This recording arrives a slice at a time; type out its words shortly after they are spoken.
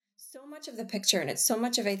so much of the picture, and it's so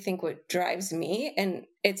much of, I think, what drives me, and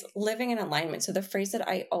it's living in alignment. So the phrase that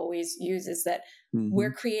I always use is that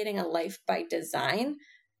we're creating a life by design,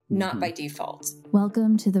 not by default.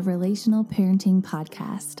 Welcome to the Relational Parenting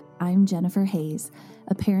Podcast. I'm Jennifer Hayes,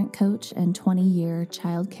 a parent coach and 20-year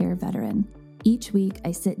childcare veteran. Each week,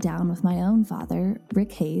 I sit down with my own father,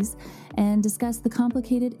 Rick Hayes, and discuss the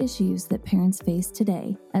complicated issues that parents face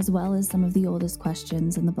today, as well as some of the oldest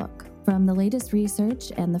questions in the book. From the latest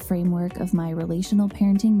research and the framework of my relational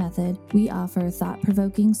parenting method, we offer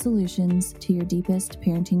thought-provoking solutions to your deepest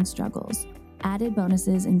parenting struggles. Added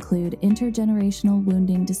bonuses include intergenerational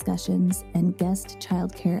wounding discussions and guest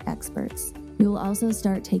childcare experts. We will also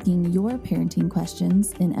start taking your parenting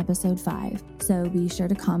questions in episode 5, so be sure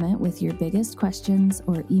to comment with your biggest questions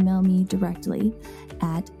or email me directly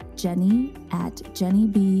at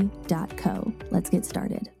jenny@jennyb.co. Let's get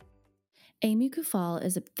started. Amy Kuphal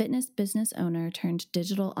is a fitness business owner turned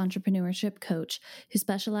digital entrepreneurship coach who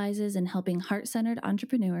specializes in helping heart-centered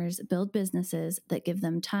entrepreneurs build businesses that give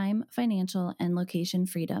them time, financial, and location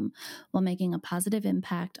freedom while making a positive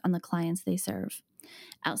impact on the clients they serve.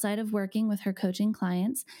 Outside of working with her coaching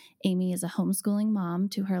clients, Amy is a homeschooling mom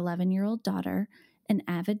to her 11-year-old daughter, an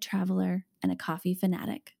avid traveler, and a coffee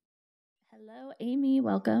fanatic. Hello, Amy.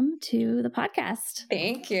 Welcome to the podcast.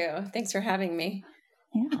 Thank you. Thanks for having me.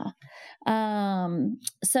 Yeah.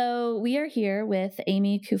 So we are here with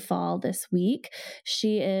Amy Kuphal this week.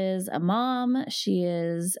 She is a mom. She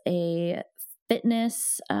is a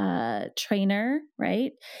fitness trainer,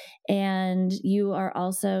 right? And you are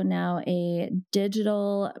also now a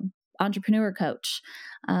digital entrepreneur coach,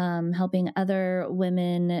 helping other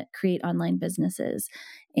women create online businesses.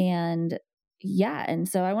 And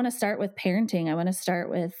so I want to start with parenting. I want to start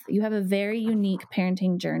with, you have a very unique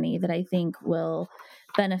parenting journey that I think will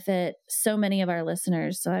benefit so many of our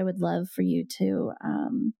listeners. So I would love for you to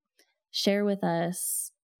share with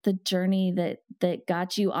us the journey that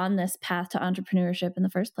got you on this path to entrepreneurship in the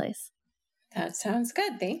first place. That sounds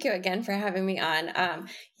good. Thank you again for having me on.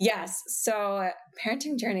 Yes. So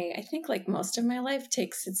parenting journey, I think like most of my life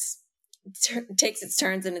takes its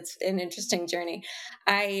turns, and it's an interesting journey.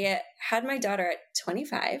 I had my daughter at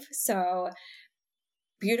 25. So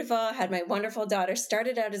beautiful. Had my wonderful daughter,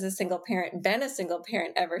 started out as a single parent, been a single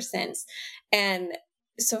parent ever since. And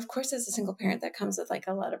so of course, as a single parent, that comes with like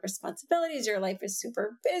a lot of responsibilities. Your life is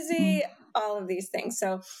super busy, all of these things.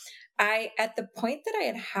 So at the point that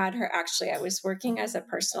I had her, actually, I was working as a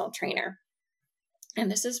personal trainer,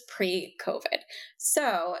 and this is pre-COVID.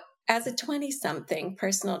 So as a 20-something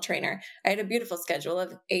personal trainer, I had a beautiful schedule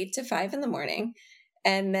of 8 to 5 in the morning,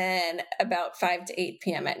 and then about 5 to 8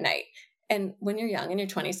 p.m. at night. And when you're young and you're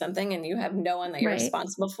 20-something and you have no one that you're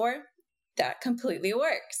responsible for, that completely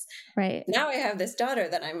works. Right. Now I have this daughter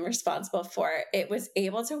that I'm responsible for. It was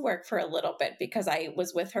able to work for a little bit because I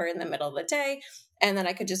was with her in the middle of the day, and then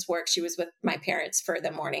I could just work. She was with my parents for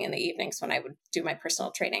the morning and the evenings when I would do my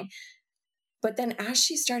personal training. But then as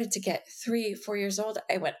she started to get 3-4 years old,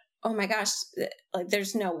 I went, oh my gosh, like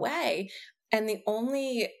there's no way. And the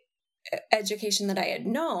only education that I had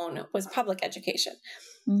known was public education.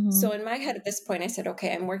 Mm-hmm. So in my head at this point, I said,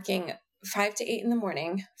 okay, I'm working 5 to 8 in the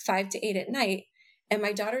morning, 5 to 8 at night, and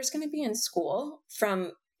my daughter's going to be in school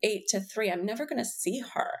from 8 to 3. I'm never going to see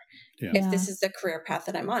her if this is the career path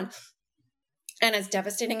that I'm on. And as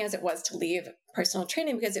devastating as it was to leave personal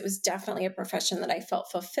training, because it was definitely a profession that I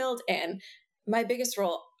felt fulfilled in, my biggest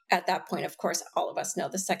role at that point, of course, all of us know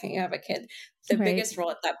the second you have a kid, the biggest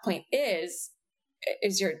role at that point is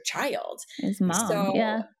your child. Is mom. So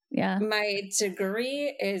yeah. My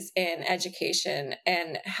degree is in education,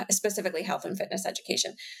 and specifically health and fitness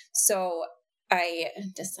education. So I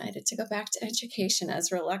decided to go back to education,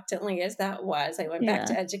 as reluctantly as that was. I went back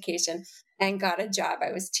to education and got a job.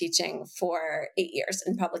 I was teaching for 8 years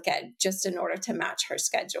in public ed, just in order to match her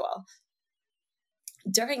schedule.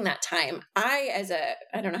 During that time, I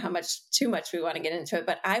don't know too much we want to get into it,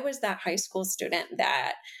 but I was that high school student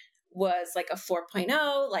that was like a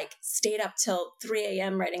 4.0, like stayed up till 3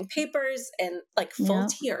 a.m. writing papers and like full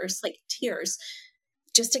tears,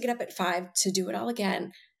 just to get up at 5 to do it all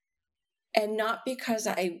again. And not because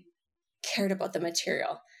I cared about the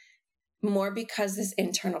material, more because this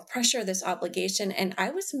internal pressure, this obligation, and I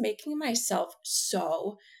was making myself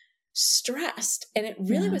so stressed, and it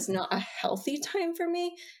really was not a healthy time for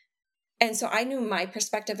me. And so I knew my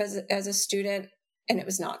perspective as a student, and it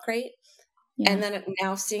was not great. Yeah. And then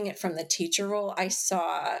now seeing it from the teacher role, I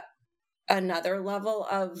saw another level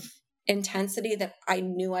of intensity that I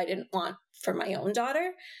knew I didn't want for my own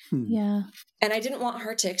daughter. Yeah. And I didn't want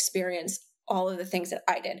her to experience all of the things that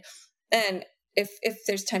I did. And if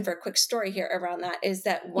there's time for a quick story here around that, is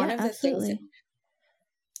that one of the things that, absolutely.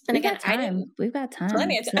 and We've again, got time. We've got time.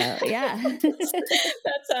 plenty of time. So, yeah.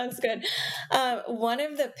 That sounds good. One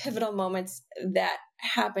of the pivotal moments that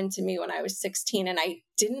happened to me when I was 16, and I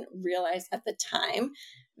didn't realize at the time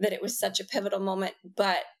that it was such a pivotal moment,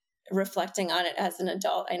 but reflecting on it as an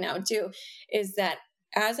adult, I now do, is that,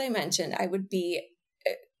 as I mentioned, I would be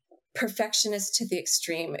perfectionist to the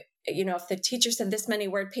extreme. If the teacher said this many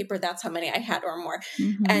word paper, that's how many I had or more.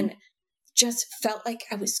 Mm-hmm. And just felt like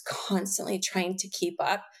I was constantly trying to keep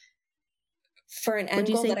up for an Would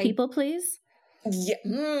you angle say that people please? Yeah,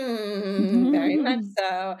 very much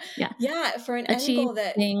so. Yeah. Yeah, for an end goal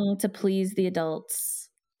that, Achieving to please the adults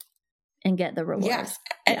and get the reward. yes,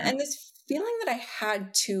 and this feeling that I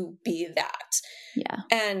had to be that. Yeah.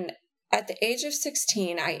 And at the age of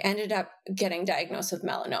 16, I ended up getting diagnosed with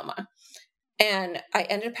melanoma. And I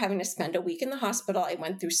ended up having to spend a week in the hospital. I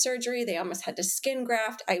went through surgery. They almost had to skin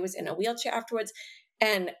graft. I was in a wheelchair afterwards.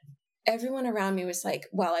 And everyone around me was like,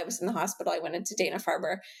 while I was in the hospital, I went into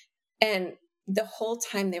Dana-Farber. And the whole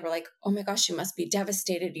time they were like, oh my gosh, you must be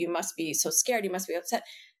devastated. You must be so scared. You must be upset.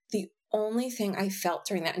 The only thing I felt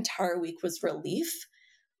during that entire week was relief,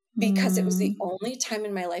 because it was the only time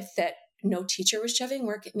in my life that no teacher was shoving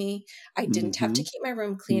work at me. I didn't have to keep my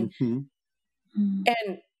room clean.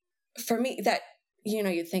 And for me, that,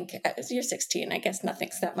 you'd think, you're 16, I guess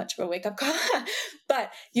nothing's that much of a wake-up call.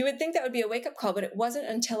 But you would think that would be a wake-up call, but it wasn't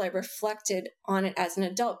until I reflected on it as an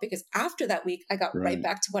adult, because after that week, I got right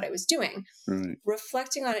back to what I was doing. Right.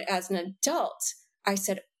 Reflecting on it as an adult, I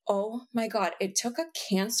said, oh my God, it took a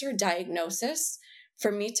cancer diagnosis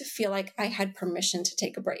for me to feel like I had permission to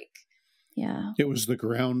take a break. Yeah. It was the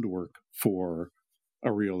groundwork for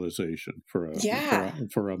a realization, for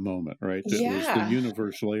a moment, right? It was the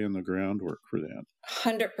universe laying the groundwork for that.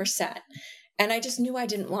 100%. And I just knew I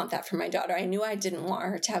didn't want that for my daughter. I knew I didn't want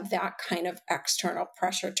her to have that kind of external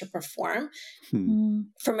pressure to perform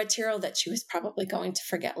for material that she was probably going to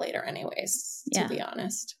forget later anyways, to be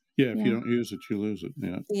honest. Yeah, if you don't use it, you lose it.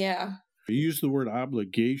 Yeah. Yeah. You used the word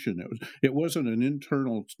obligation. It wasn't an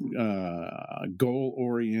internal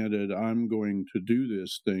goal-oriented, I'm going to do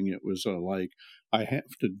this thing. It was like, I have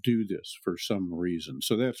to do this for some reason.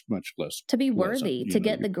 So that's much less to be worthy, to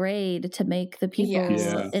get the grade, to make the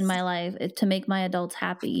people in my life, to make my adults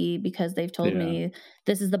happy, because they've told me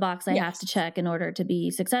this is the box I have to check in order to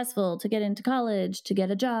be successful, to get into college, to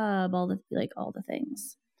get a job, all the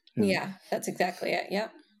things. Yeah, that's exactly it.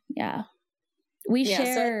 Yep. Yeah. We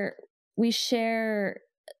share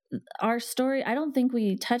our story. I don't think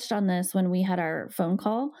we touched on this when we had our phone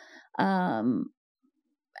call.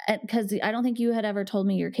 Because I don't think you had ever told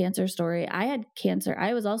me your cancer story. I had cancer.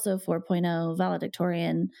 I was also 4.0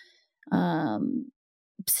 valedictorian,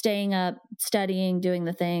 staying up, studying, doing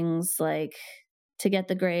the things like to get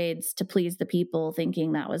the grades, to please the people,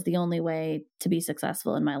 thinking that was the only way to be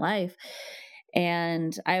successful in my life.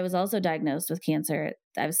 And I was also diagnosed with cancer.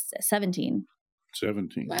 I was 17.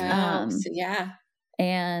 17. Wow. Yeah.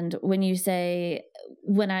 And when you say,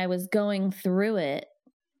 when I was going through it,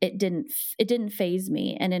 it didn't faze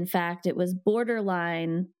me. And in fact, it was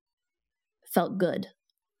borderline felt good,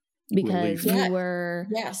 because you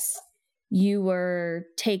were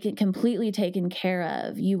completely taken care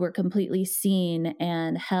of. You were completely seen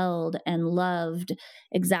and held and loved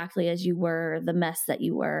exactly as you were, the mess that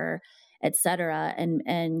you were, etc.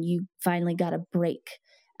 And you finally got a break.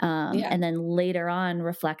 And then later on,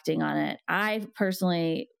 reflecting on it, I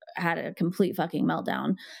personally had a complete fucking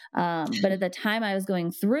meltdown. But at the time I was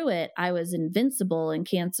going through it, I was invincible, and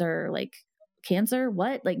cancer,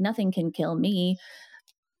 what? Like, nothing can kill me.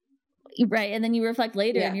 Right. And then you reflect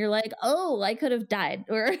later and you're like, oh, I could have died.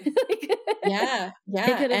 Or it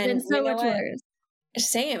could have been so much worse.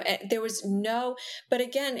 Same. There was but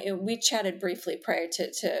again, we chatted briefly prior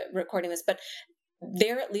to recording this, but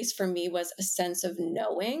there, at least for me, was a sense of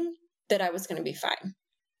knowing that I was going to be fine.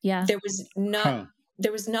 Yeah. There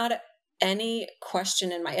was not any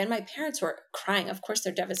question and my parents were crying. Of course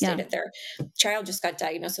they're devastated. Their child just got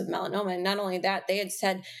diagnosed with melanoma. And not only that, they had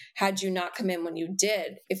said, had you not come in when you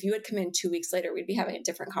did, if you had come in 2 weeks later, we'd be having a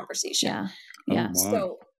different conversation. Yeah. Yeah.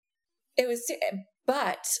 So it was,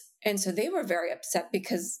 and so they were very upset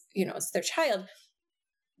because, it's their child.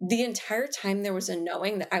 The entire time there was a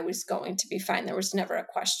knowing that I was going to be fine. There was never a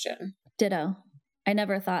question. Ditto. I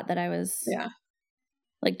never thought that I was. Yeah.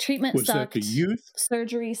 Like, treatment sucked. Was that the youth?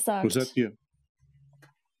 Surgery sucked. Was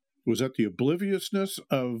that the obliviousness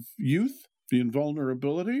of youth, the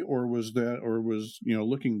invulnerability, or was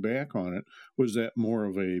looking back on it, was that more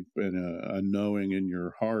of a knowing in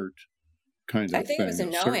your heart kind of I think thing. It was a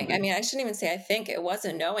knowing. Certainly. I mean, I shouldn't even say I think, it was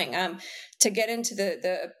a knowing. To get into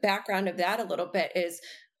the background of that a little bit is,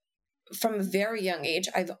 from a very young age,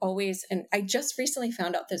 I've always, and I just recently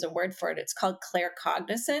found out there's a word for it. It's called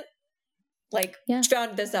claircognizant.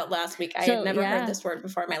 Found this out last week. I had never heard this word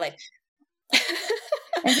before in my life.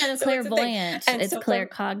 Instead of clairvoyant, it's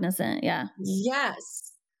claircognizant. Yeah.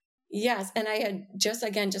 Yes. And I had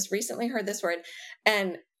just recently heard this word.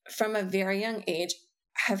 And from a very young age,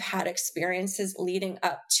 have had experiences leading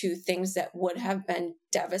up to things that would have been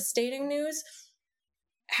devastating news,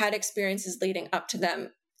 had experiences leading up to them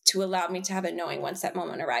to allow me to have a knowing once that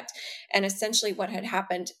moment arrived. And essentially what had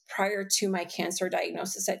happened prior to my cancer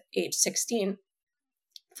diagnosis at age 16,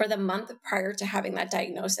 for the month prior to having that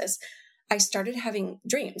diagnosis, I started having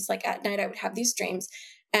dreams. Like at night, I would have these dreams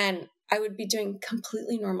and I would be doing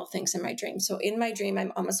completely normal things in my dream. So in my dream,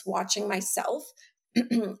 I'm almost watching myself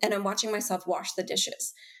and I'm watching myself wash the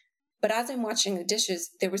dishes. But as I'm washing the dishes,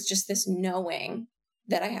 there was just this knowing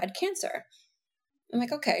that I had cancer. I'm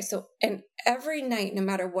like, okay. So, and every night, no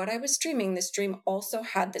matter what I was dreaming, this dream also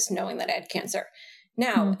had this knowing that I had cancer.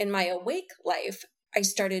 Now, in my awake life, I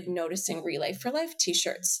started noticing Relay for Life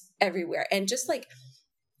t-shirts everywhere. And just like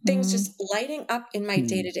things just lighting up in my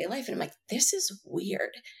day-to-day life. And I'm like, this is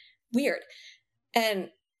weird.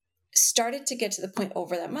 And started to get to the point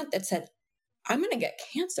over that month that said, I'm going to get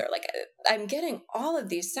cancer. Like I'm getting all of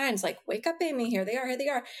these signs like, wake up, Amy, here they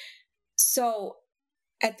are. So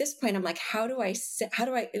at this point, I'm like,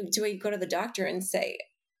 do I go to the doctor and say,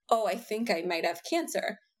 oh, I think I might have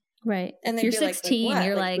cancer? Right. And then you're 16. Like,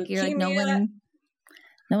 you're like,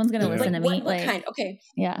 no one's going to listen to me. What kind? Okay.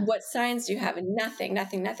 Yeah. What signs do you have? Nothing.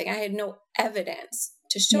 I had no evidence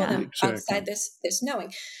to show them outside this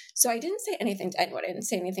knowing. So I didn't say anything to anyone. I didn't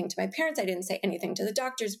say anything to my parents. I didn't say anything to the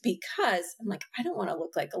doctors because I'm like, I don't want to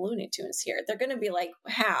look like a Looney Tunes here. They're going to be like,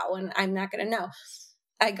 how? And I'm not going to know.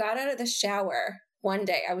 I got out of the shower one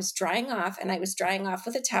day. I was drying off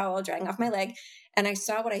with a towel, drying off my leg. And I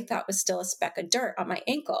saw what I thought was still a speck of dirt on my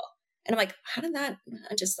ankle. And I'm like, how did that?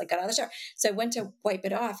 I just got out of the shower. So I went to wipe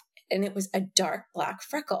it off and it was a dark black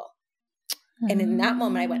freckle. And in that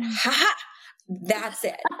moment I went, ha ha, that's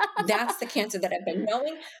it. That's the cancer that I've been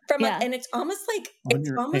knowing from. And it's almost like,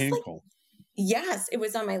 ankle. Yes, it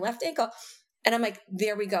was on my left ankle. And I'm like,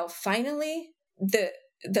 there we go. Finally, the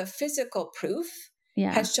physical proof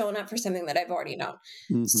has shown up for something that I've already known.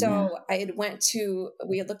 Mm-hmm. So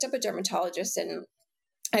we had looked up a dermatologist and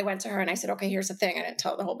I went to her and I said, okay, here's the thing. I didn't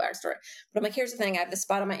tell the whole backstory, but I'm like, here's the thing. I have this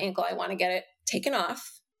spot on my ankle. I want to get it taken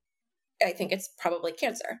off. I think it's probably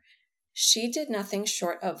cancer. She did nothing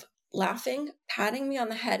short of laughing, patting me on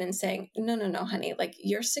the head and saying, no, honey, like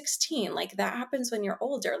you're 16. Like that happens when you're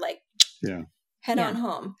older. Like head on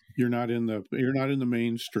home. You're not in the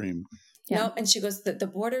mainstream. Yeah. Nope. And she goes, the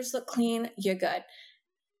borders look clean. You're good.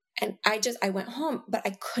 And I went home, but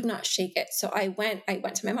I could not shake it. So I went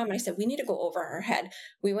to my mom and I said, we need to go over her head.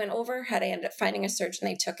 We went over her head. I ended up finding a surgeon.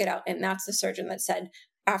 They took it out. And that's the surgeon that said,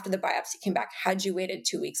 after the biopsy came back, had you waited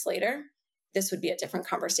 2 weeks later, this would be a different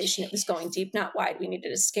conversation. It was going deep, not wide. We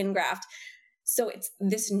needed a skin graft. So it's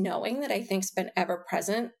this knowing that I think's been ever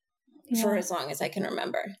present for as long as I can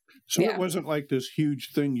remember. So it wasn't like this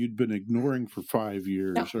huge thing you'd been ignoring for 5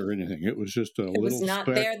 years or anything. It was just it was not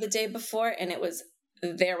there the day before, and it was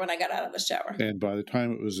there when I got out of the shower. And by the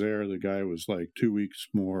time it was there, the guy was like 2 weeks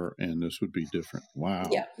more, and this would be different. Wow.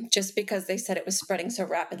 Yeah, just because they said it was spreading so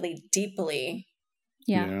rapidly, deeply.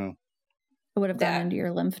 Yeah. It would have gone into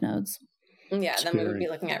your lymph nodes. Yeah, scary. Then we would be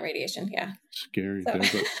looking at radiation. Yeah. Scary. So.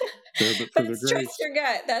 But it's trust your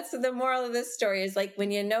gut. That's the moral of this story is like when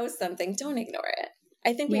you know something, don't ignore it.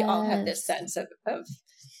 I think we all have this sense of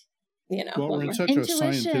we're in such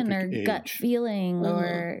intuition or age. Gut feeling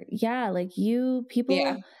or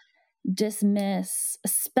people dismiss,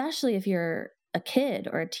 especially if you're a kid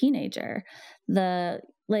or a teenager, that's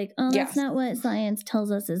not what science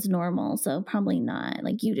tells us is normal. So probably not.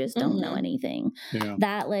 Like you just don't know anything. Yeah.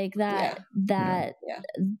 That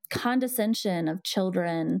condescension of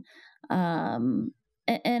children.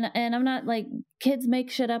 And I'm not like kids make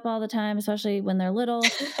shit up all the time, especially when they're little.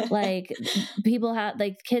 Like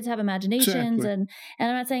kids have imaginations, and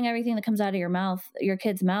I'm not saying everything that comes out of your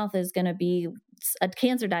kid's mouth is going to be a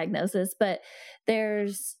cancer diagnosis, but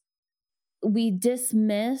we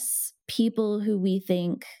dismiss people who we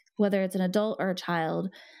think, whether it's an adult or a child,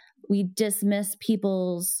 we dismiss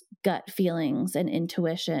people's gut feelings and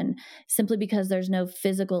intuition simply because there's no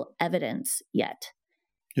physical evidence yet.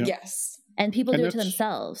 Yep. Yes. And people do it to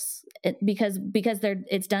themselves because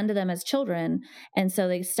it's done to them as children. And so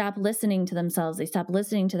they stop listening to themselves. They stop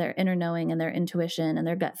listening to their inner knowing and their intuition and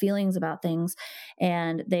their gut feelings about things.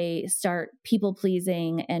 And they start people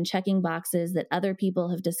pleasing and checking boxes that other people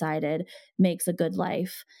have decided makes a good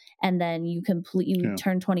life. And then you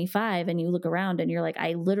turn 25 and you look around and you're like,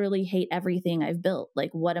 I literally hate everything I've built.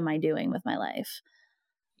 Like, what am I doing with my life?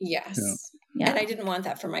 Yes. Yeah. And I didn't want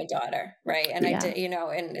that for my daughter. Right. And I did,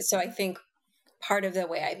 and so I think part of the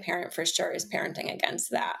way I parent for sure is parenting against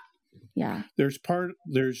that. Yeah. There's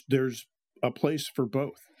a place for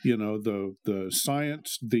both, the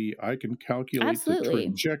science, I can calculate the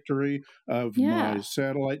trajectory of my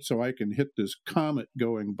satellite so I can hit this comet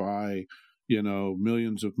going by,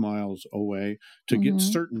 millions of miles away to get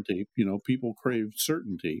certainty. People crave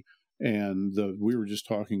certainty. And we were just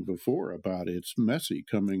talking before about it's messy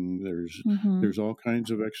coming. There's all kinds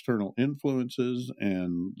of external influences,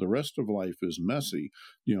 and the rest of life is messy.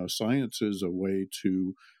 Science is a way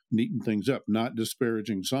to neaten things up, not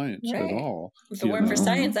disparaging science at all. If it weren't for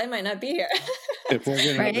science, I might not be here. If we're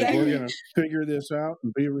gonna figure this out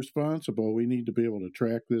and be responsible, we need to be able to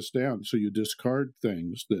track this down. So you discard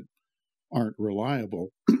things that aren't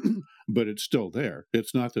reliable, but it's still there.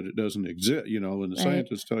 It's not that it doesn't exist. When the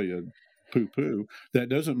scientists tell you poo-poo, that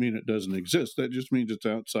doesn't mean it doesn't exist. That just means it's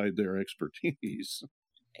outside their expertise.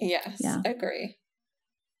 Yes, agree.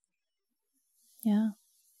 Yeah.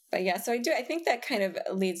 But so I think that kind of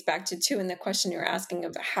leads back to too, in the question you're asking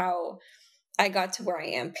of how I got to where I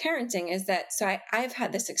am parenting is that, so I've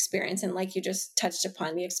had this experience, and like you just touched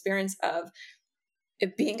upon, the experience of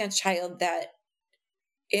it being a child that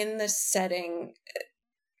in the setting,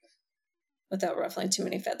 without ruffling too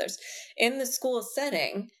many feathers, in the school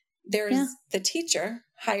setting, there's the teacher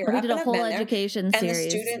higher up. We did a whole education series. The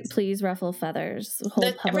students, please ruffle feathers.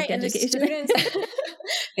 Whole public education. And the students,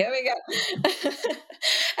 here we go.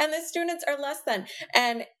 And the students are less than,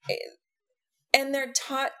 and they're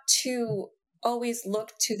taught to always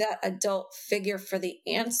look to that adult figure for the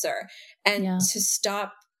answer and to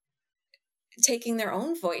stop taking their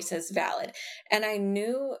own voice as valid. And I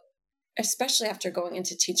knew, especially after going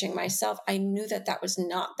into teaching myself, I knew that was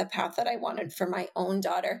not the path that I wanted for my own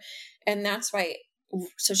daughter. And that's why,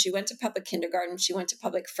 so she went to public kindergarten, she went to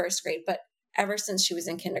public first grade, but ever since she was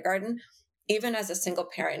in kindergarten, even as a single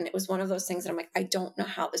parent, it was one of those things that I'm like, I don't know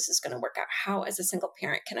how this is going to work out. How, as a single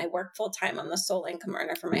parent, can I work full time? I'm the sole income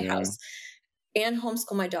earner for my house and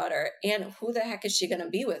homeschool my daughter. And who the heck is she going to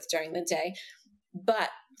be with during the day? But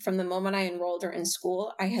from the moment I enrolled her in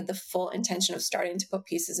school, I had the full intention of starting to put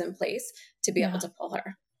pieces in place to be able to pull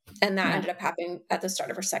her. And that ended up happening at the start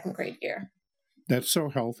of her second grade year. That's so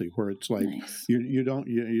healthy, where it's like you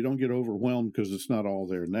don't get overwhelmed because it's not all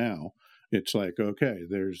there now. It's like, okay,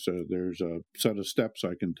 there's a set of steps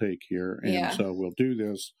I can take here, and so we'll do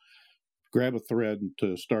this. Grab a thread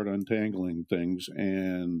to start untangling things,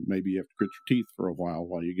 and maybe you have to grit your teeth for a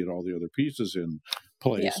while you get all the other pieces in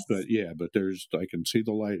place. Yes. But I can see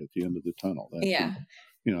the light at the end of the tunnel.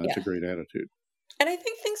 That's a great attitude. And I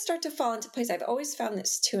think things start to fall into place. I've always found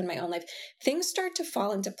this too in my own life. Things start to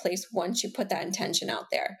fall into place once you put that intention out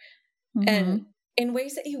there. And in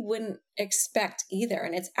ways that you wouldn't expect either.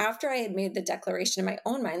 And it's after I had made the declaration in my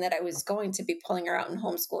own mind that I was going to be pulling her out and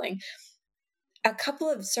homeschooling, a couple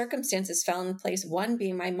of circumstances fell in place. One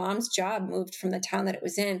being my mom's job moved from the town that it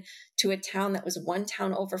was in to a town that was one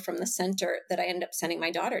town over from the center that I ended up sending my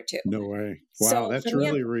daughter to. No way. Wow, so that's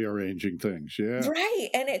really rearranging things. Yeah. Right.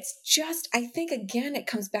 And it's just, I think, again, it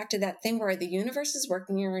comes back to that thing where the universe is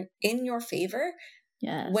working in your favor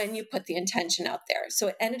when you put the intention out there. So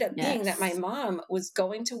it ended up being that my mom was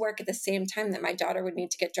going to work at the same time that my daughter would need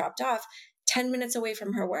to get dropped off, 10 minutes away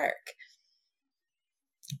from her work.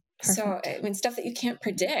 Perfect. So, I mean, stuff that you can't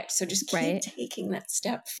predict. So just keep taking that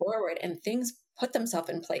step forward and things put themselves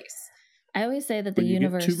in place. I always say that the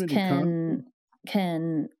universe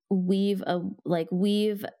can weave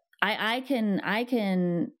I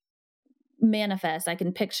can manifest, I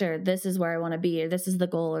can picture this is where I want to be, or this is the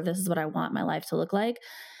goal, or this is what I want my life to look like.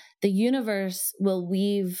 The universe will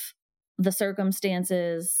weave the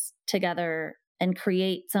circumstances together and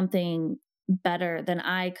create something better than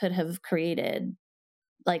I could have created.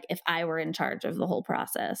 Like if I were in charge of the whole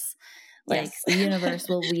process, the universe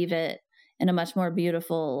will weave it in a much more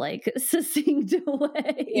beautiful, succinct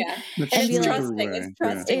way. Yeah. And it's trusting. It's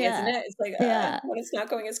trusting, isn't it? It's like, when it's not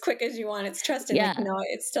going as quick as you want, it's trusting. Like, no,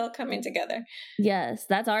 it's still coming together. Yes.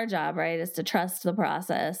 That's our job, right? Is to trust the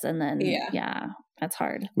process. And then, that's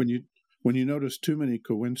hard. When you notice too many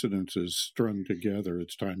coincidences strung together,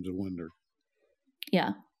 it's time to wonder.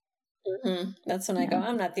 Yeah. That's when I go,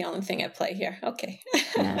 I'm not the only thing at play here. Okay.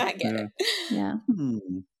 Yeah. I get it. Yeah.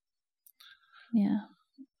 Yeah.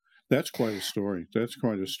 That's quite a story.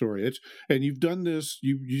 And you've done this,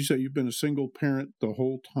 you say you've been a single parent the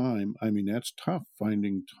whole time. I mean, that's tough,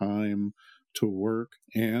 finding time to work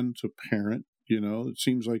and to parent. It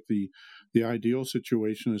seems like the ideal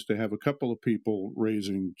situation is to have a couple of people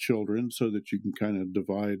raising children so that you can kind of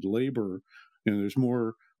divide labor. There's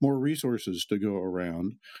more resources to go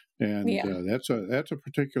around, and that's a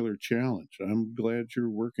particular challenge. I'm glad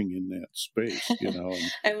you're working in that space.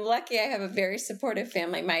 I'm lucky I have a very supportive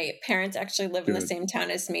family. My parents actually live in the same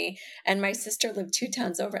town as me, and my sister lived 2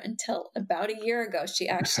 towns over until about a year ago.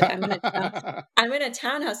 I'm in a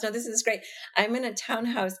townhouse. No, this is great. I'm in a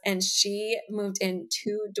townhouse, and she moved in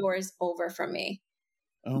 2 doors over from me.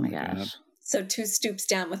 Oh my gosh. God. So 2 stoops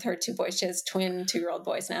down with her 2 boys. She has twin 2-year-old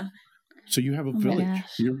boys now. So you have a village.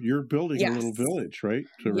 You're building a little village, right?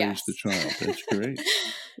 To raise the child. That's great.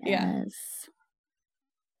 Yes.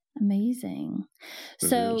 Amazing.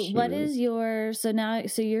 So what is your, so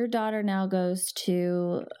your daughter now goes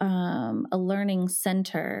to a learning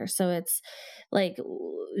center. So it's like,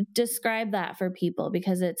 describe that for people,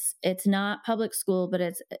 because it's not public school, but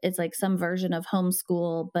it's like some version of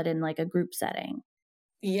homeschool, but in like a group setting.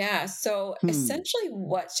 Yeah. So essentially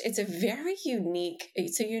it's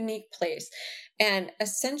a unique place. And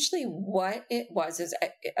essentially what it was is,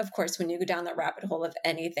 of course, when you go down the rabbit hole of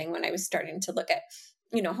anything, when I was starting to look at,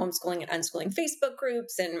 homeschooling and unschooling Facebook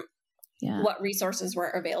groups and what resources were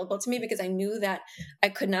available to me, because I knew that I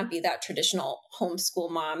could not be that traditional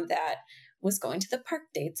homeschool mom that was going to the park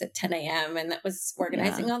dates at 10 a.m. and that was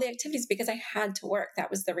organizing all the activities because I had to work.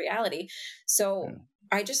 That was the reality. So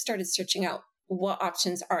I just started searching out what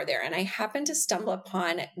options are there. And I happened to stumble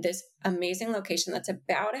upon this amazing location that's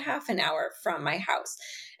about a half an hour from my house.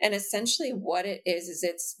 And essentially what it is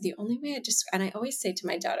it's the only way and I always say to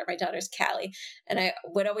my daughter's Callie, and I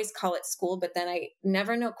would always call it school, but then I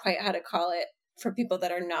never know quite how to call it for people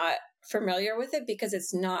that are not familiar with it, because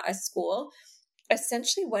it's not a school.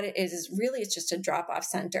 Essentially what it is really, it's just a drop-off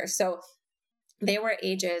center. So they were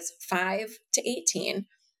ages 5 to 18.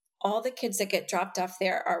 All the kids that get dropped off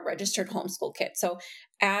there are registered homeschool kids. So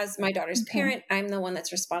as my daughter's parent, I'm the one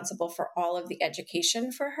that's responsible for all of the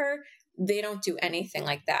education for her. They don't do anything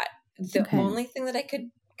like that. The only thing that I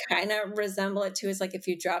could kind of resemble it to is like if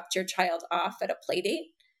you dropped your child off at a play date,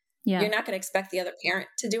 you're not going to expect the other parent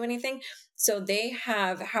to do anything. So they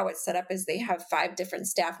have, how it's set up is they have 5 different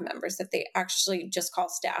staff members that they actually just call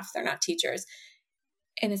staff. They're not teachers.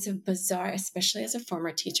 And it's a bizarre, especially as a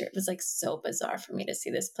former teacher, it was like so bizarre for me to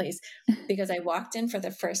see this place, because I walked in for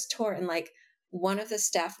the first tour and like one of the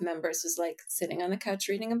staff members was like sitting on the couch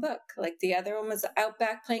reading a book. Like the other one was out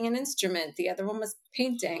back playing an instrument. The other one was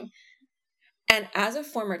painting. And as a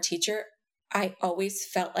former teacher, I always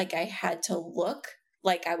felt like I had to look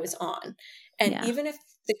like I was on. And even if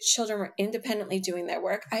the children were independently doing their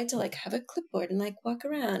work, I had to like have a clipboard and like walk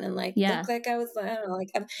around and like look like I was, I don't know, like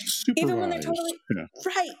even when they're totally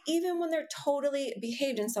even when they're totally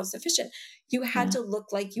behaved and self-sufficient, you had to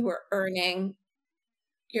look like you were earning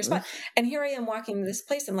your spot. And here I am walking to this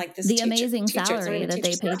place and like this amazing salary that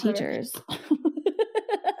they pay teachers.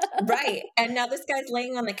 Right. And now this guy's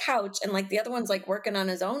laying on the couch and like the other one's like working on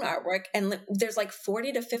his own artwork. And there's like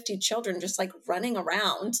 40 to 50 children just like running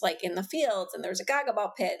around like in the fields. And there's a gaga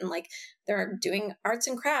ball pit and like they're doing arts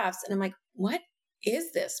and crafts. And I'm like, what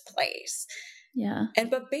is this place? Yeah.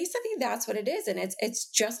 But basically that's what it is. And it's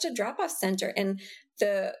just a drop-off center. And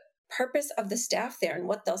the purpose of the staff there and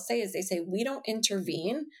what they'll say is they say, we don't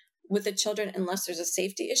intervene with the children unless there's a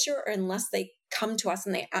safety issue or unless they come to us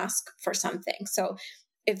and they ask for something. So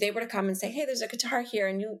if they were to come and say, hey, there's a guitar here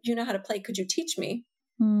and you know how to play, could you teach me?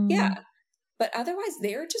 Yeah. But otherwise,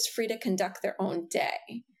 they're just free to conduct their own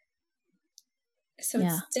day. So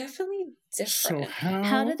it's definitely different. So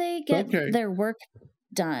how do they get their work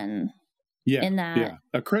done? In that?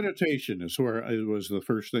 Accreditation is where it was the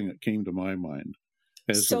first thing that came to my mind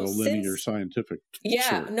as a linear scientific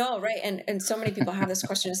sort. No, right. And so many people have this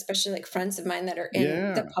question, especially like friends of mine that are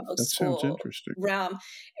in the public school realm,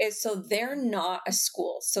 is so they're not a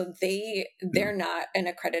school. So they're not an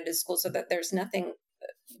accredited school, so that there's nothing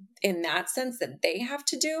in that sense that they have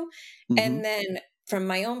to do. And then from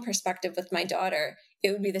my own perspective with my daughter,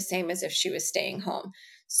 it would be the same as if she was staying home.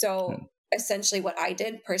 So essentially what I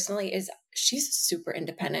did personally is she's super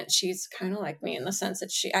independent. She's kind of like me in the sense that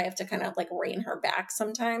I have to kind of like rein her back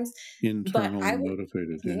sometimes. Internally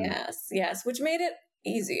motivated. Yes. Which made it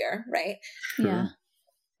easier. Right. Sure. Yeah.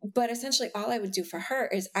 But essentially all I would do for her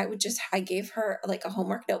is I gave her like a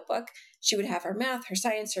homework notebook. She would have her math, her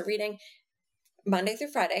science, her reading Monday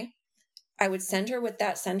through Friday. I would send her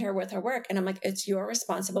with her work. And I'm like, it's your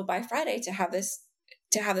responsible by Friday to have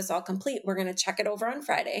this all complete. We're going to check it over on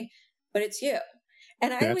Friday, but it's you.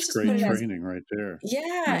 And I always just put it as training right there.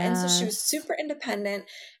 Yeah. And so she was super independent.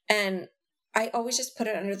 And I always just put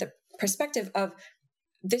it under the perspective of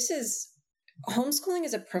homeschooling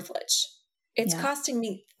is a privilege. It's costing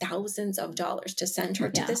me thousands of dollars to send her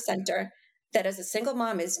to this center that as a single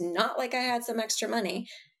mom is not like I had some extra money.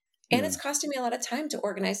 And it's costing me a lot of time to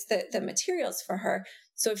organize the materials for her.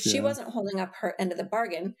 So if she wasn't holding up her end of the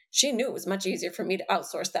bargain, she knew it was much easier for me to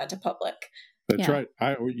outsource that to public. That's right.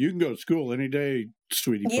 You can go to school any day,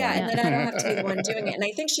 sweetie pie. Yeah, and then I don't have to be the one doing it. And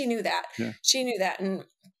I think she knew that. Yeah. She knew that. And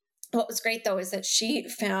what was great, though, is that she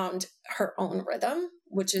found her own rhythm,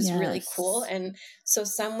 which is really cool. And so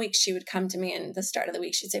some weeks she would come to me, and the start of the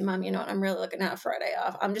week, she'd say, Mom, you know what? I'm really looking at Friday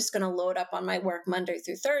off. I'm just going to load up on my work Monday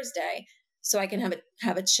through Thursday so I can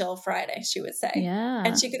have a chill Friday, she would say. Yeah.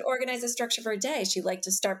 And she could organize a structure for a day. She liked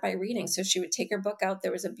to start by reading. So she would take her book out.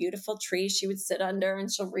 There was a beautiful tree she would sit under,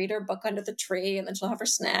 and she'll read her book under the tree, and then she'll have her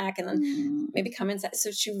snack, and then maybe come inside. So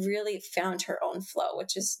she really found her own flow,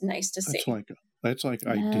 which is nice to see. That's like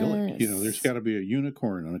idyllic. You know, there's got to be a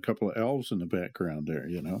unicorn and a couple of elves in the background there,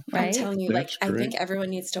 you know. Right? I'm telling you, I think everyone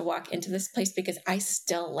needs to walk into this place because I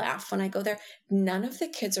still laugh when I go there. None of the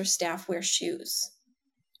kids or staff wear shoes.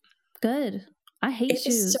 Good. I hate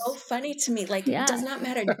shoes. It's so funny to me. Like, it does not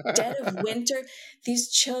matter. Dead of winter, these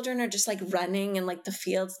children are just like running in like the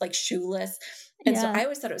fields, like shoeless. And so I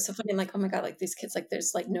always thought it was so funny. I'm like, oh my God, like these kids, like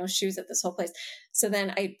there's like no shoes at this whole place. So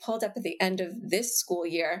then I pulled up at the end of this school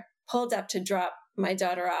year, to drop my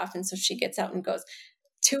daughter off. And so she gets out and goes.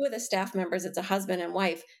 Two of the staff members, it's a husband and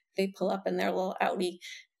wife, they pull up in their little Audi.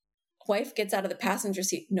 Wife gets out of the passenger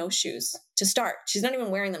seat, no shoes to start. She's not even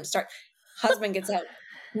wearing them to start. Husband gets out,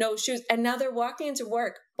 no shoes. And now they're walking into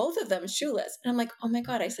work, both of them shoeless. And I'm like, oh my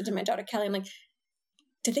God. I said to my daughter, Kelly, I'm like,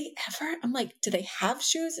 do they have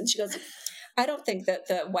shoes? And she goes, I don't think that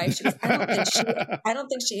the wife, she goes, I don't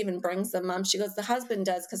think she even brings them, Mom. She goes, the husband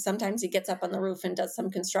does, because sometimes he gets up on the roof and does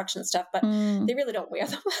some construction stuff, but they really don't wear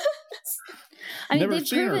them. I mean, they've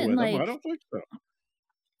proven, I don't think so.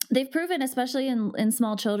 They've proven, especially in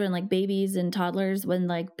small children, like babies and toddlers, when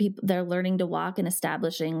like they're learning to walk and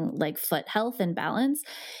establishing like foot health and balance,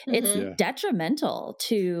 it's detrimental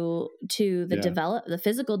to the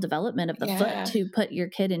physical development of the foot to put your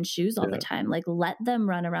kid in shoes all the time. Like, let them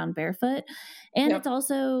run around barefoot. And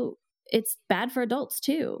it's bad for adults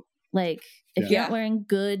too. Like, if you're not wearing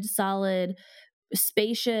good, solid,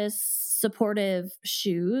 spacious, supportive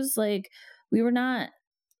shoes, like, we were not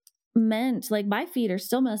meant, like, my feet are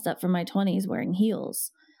still messed up from my 20s wearing heels.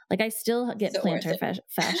 Like, I still get plantar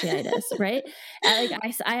fasciitis, right? And,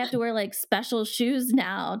 like, I have to wear like special shoes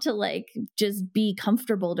now to like just be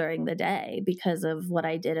comfortable during the day because of what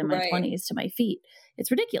I did in my 20s to my feet. It's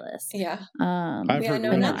ridiculous. Yeah. I've heard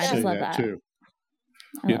runners say that too.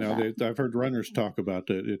 I've heard runners talk about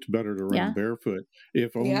that. It's better to run barefoot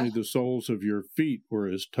if only the soles of your feet were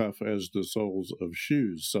as tough as the soles of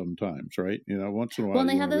shoes sometimes, right? You know, once in a while. Well,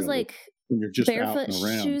 they have those like when you're just barefoot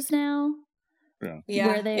shoes now. Where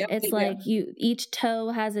it's like each toe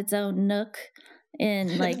has its own nook,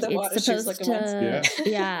 and like it's supposed to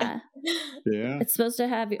it's supposed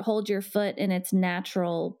to hold your foot in its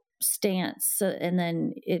natural stance, and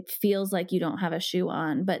then it feels like you don't have a shoe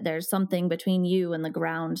on, but there's something between you and the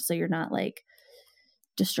ground, so you're not like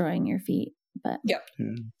destroying your feet. But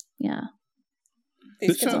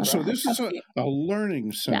this is a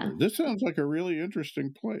learning center. This sounds like a really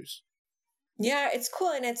interesting place. Yeah, it's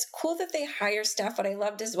cool. And it's cool that they hire staff. What I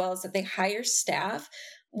loved as well is that they hire staff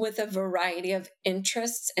with a variety of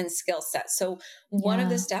interests and skill sets. So one of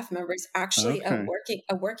the staff members actually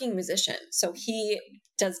a working musician. So he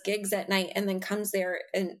does gigs at night and then comes there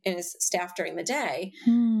and is staff during the day.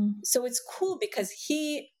 So it's cool because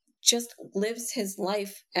he just lives his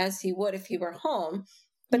life as he would if he were home.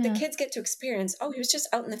 But the kids get to experience, he was just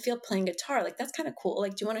out in the field playing guitar. Like, that's kind of cool.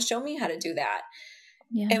 Like, do you want to show me how to do that?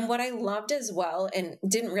 Yeah. And what I loved as well, and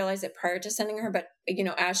didn't realize it prior to sending her, but, you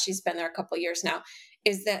know, as she's been there a couple of years now,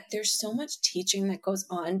 is that there's so much teaching that goes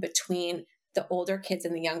on between the older kids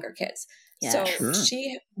and the younger kids. Yeah. So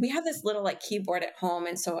we have this little like keyboard at home.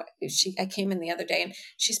 And so I came in the other day and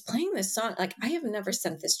she's playing this song. Like, I have never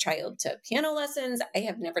sent this child to piano lessons. I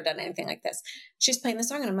have never done anything like this. She's playing the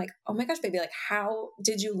song and I'm like, oh my gosh, baby, like, how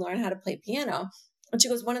did you learn how to play piano? And she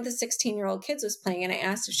goes, one of the 16-year-old kids was playing and I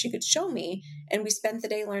asked if she could show me. And we spent the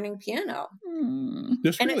day learning piano.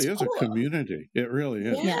 This really is cool. A community. It really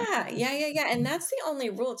is. Yeah. And that's the only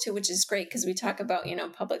rule too, which is great because we talk about, you know,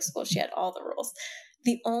 public school, she had all the rules.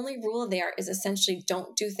 the only rule there is essentially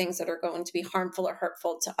don't do things that are going to be harmful or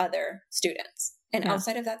hurtful to other students. And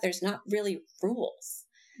outside of that, there's not really rules.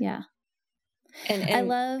 Yeah. And I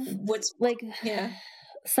love what's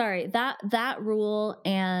sorry, that rule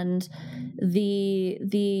and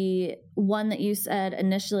the one that you said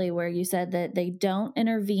initially, where you said that they don't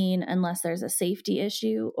intervene unless there's a safety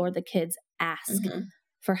issue or the kids ask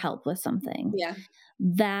for help with something. Yeah.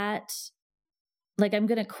 That, like, I'm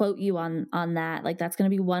going to quote you on that. Like, that's going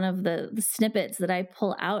to be one of the snippets that I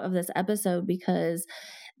pull out of this episode, because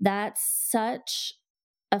that's such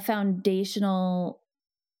a foundational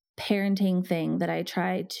parenting thing that I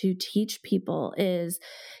try to teach people is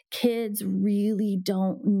kids really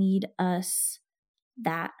don't need us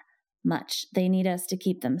that much. They need us to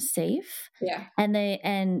keep them safe. Yeah.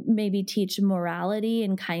 And maybe teach morality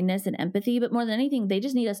and kindness and empathy, but more than anything, they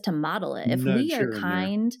just need us to model it. If we are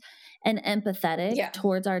kind and empathetic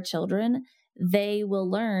towards our children, they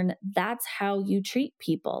will learn that's how you treat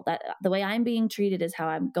people. That the way I'm being treated is how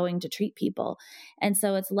I'm going to treat people. And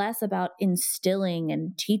so it's less about instilling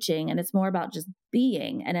and teaching, and it's more about just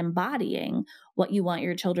being and embodying what you want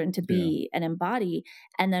your children to be and embody,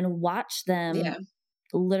 and then watch them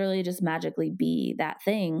literally just magically be that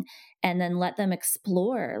thing, and then let them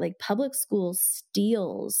explore. Like, public school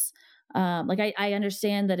steals. I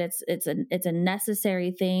understand that it's a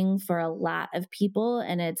necessary thing for a lot of people,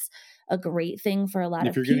 and it's a great thing for a lot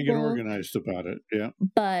of people. If you're going to get organized about it,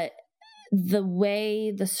 But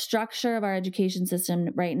the structure of our education system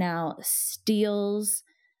right now steals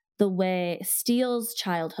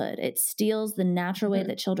childhood. It steals the natural way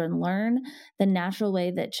that children learn, the natural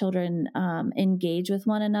way that children engage with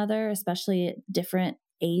one another, especially at different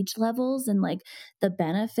age levels, and like the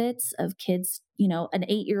benefits of kids, an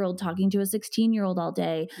 8-year-old talking to a 16-year-old all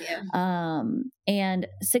day. And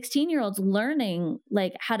 16-year-olds learning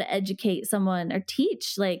like how to educate someone or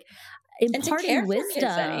teach, like imparting wisdom.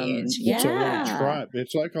 It's a little tribe.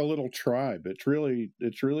 It's like a little tribe. It's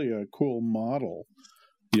really a cool model.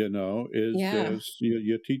 You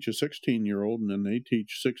teach a 16-year-old and then they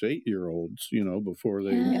teach 6 8-year-olds, before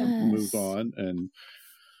they move on. And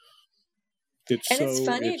it's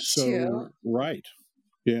funny too. Right.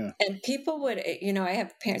 Yeah. And people would, I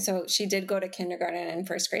have parents, so she did go to kindergarten and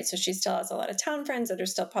first grade. So she still has a lot of town friends that are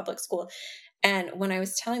still public school. And when I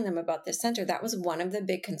was telling them about this center, that was one of the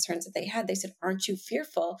big concerns that they had. They said, aren't you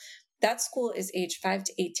fearful? That school is age 5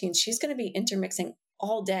 to 18. She's going to be intermixing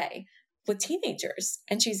all day with teenagers,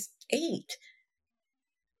 and she's 8.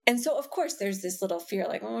 And so, of course, there's this little fear,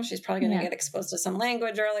 like, oh, she's probably going to get exposed to some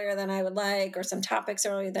language earlier than I would like, or some topics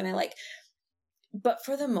earlier than I like. But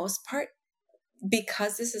for the most part,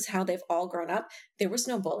 because this is how they've all grown up, there was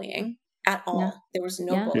no bullying at all. Yeah. There was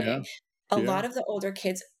no bullying. A lot of the older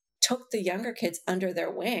kids took the younger kids under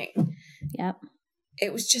their wing. Yep.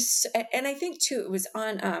 It was just, and I think too, it was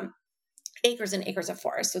on acres and acres of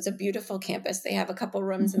forest. So it's a beautiful campus. They have a couple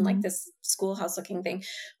rooms and like this schoolhouse looking thing,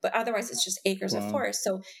 but otherwise it's just acres of forest.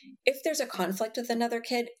 So if there's a conflict with another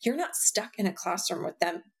kid, you're not stuck in a classroom with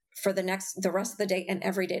them for the rest of the day and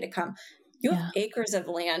every day to come. You have acres of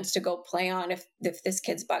land to go play on. If this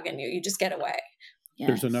kid's bugging you, you just get away. Yes.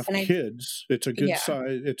 There's enough kids. It's a good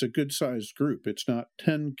size. It's a good sized group. It's not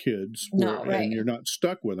 10 kids and you're not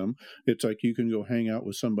stuck with them. It's like you can go hang out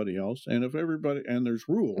with somebody else. And if everybody, and there's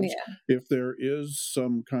rules, if there is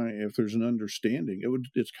if there's an understanding,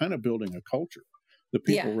 it's kind of building a culture. The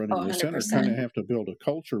people running the center kind of have to build a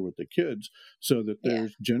culture with the kids so that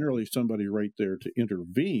there's generally somebody right there to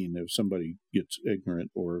intervene if somebody gets ignorant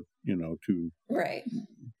or, to.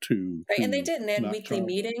 And they did. And they had weekly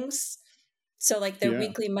meetings. So like their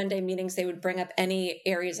weekly Monday meetings, they would bring up any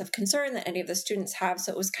areas of concern that any of the students have.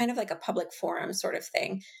 So it was kind of like a public forum sort of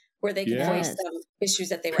thing where they could voice some issues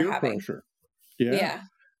that they were having. Pressure. Yeah.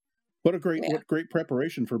 What great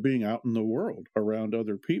preparation for being out in the world around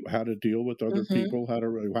other people, how to deal with other people,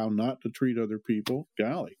 how not to treat other people.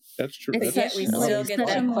 Golly, that's true. We still get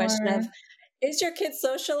that question of, is your kid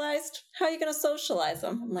socialized? How are you going to socialize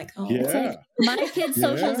them? I'm like, it's like, my kid's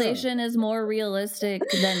socialization is more realistic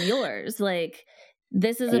than yours. Like,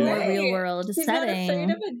 this is a more real world He's setting. Not afraid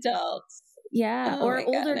of adults. Yeah, or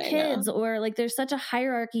older kids, or like there's such a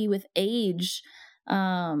hierarchy with age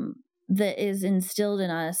that is instilled in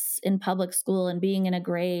us in public school and being in a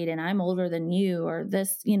grade, and I'm older than you, or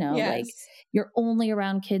this, like you're only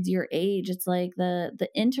around kids your age. It's like the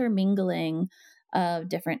intermingling of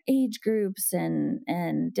different age groups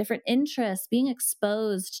and different interests, being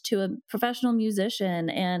exposed to a professional musician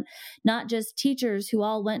and not just teachers who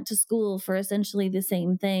all went to school for essentially the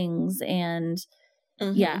same things. And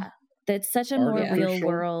that's such a more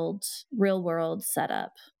real world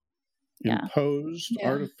setup. imposed,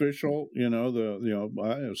 artificial.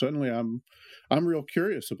 Suddenly I'm real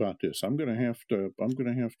curious about this. I'm going to have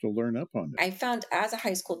to learn up on this. I found as a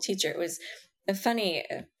high school teacher, it was a funny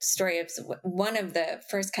story of one of the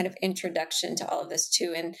first kind of introduction to all of this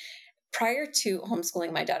too. And prior to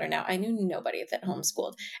homeschooling my daughter now, I knew nobody that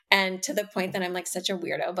homeschooled. And to the point that I'm like such a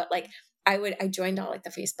weirdo, but like I joined all like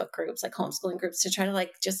the Facebook groups, like homeschooling groups, to try to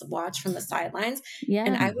like just watch from the sidelines. Yeah.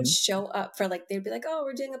 And I would show up for like, they'd be like, oh,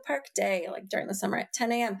 we're doing a park day, like during the summer at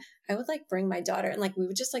 10 a.m. I would like bring my daughter and like, we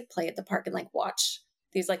would just like play at the park and like watch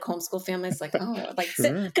these like homeschool families, like, oh, like,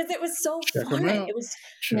 because it was so fun. It was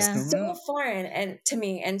so foreign and to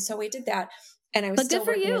me. And so we did that. And I was, but good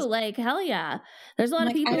for you. Like, hell yeah. There's a lot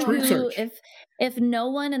of people who, if no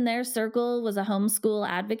one in their circle was a homeschool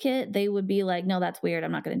advocate, they would be like, no, that's weird.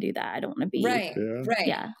 I'm not going to do that. I don't want to be. Right.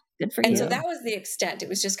 Yeah. Good for you. And so that was the extent. It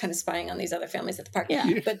was just kind of spying on these other families at the park. Yeah.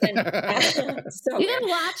 But then, so you gotta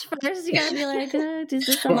watch first. You gotta be like, does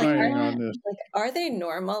this sound like, are they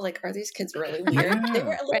normal? Like, are these kids really weird? Yeah. They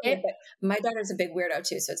were a little bit, but my daughter's a big weirdo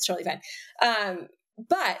too, so it's totally fine.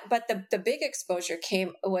 But the big exposure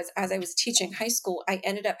was as I was teaching high school. I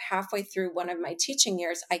ended up halfway through one of my teaching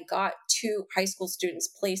years, I got 2 high school students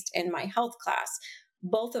placed in my health class,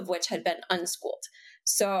 both of which had been unschooled.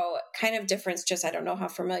 So kind of difference, just I don't know how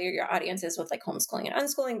familiar your audience is with like homeschooling and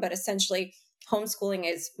unschooling, but essentially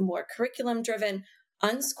homeschooling is more curriculum driven.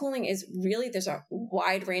 Unschooling is really, there's a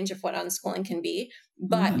wide range of what unschooling can be,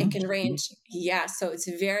 but it can range. Yeah. So it's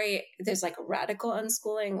there's like radical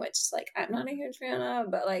unschooling, which like, I'm not a huge fan of,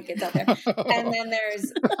 but like it's out there. And then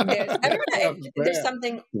there's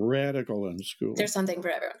something radical unschooling. There's something for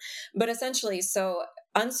everyone, but essentially, so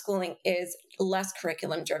unschooling is less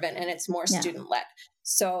curriculum driven and it's more student led.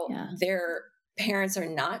 So their parents are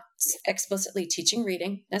not explicitly teaching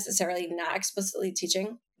reading, necessarily not explicitly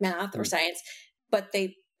teaching math or science, but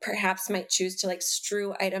they perhaps might choose to like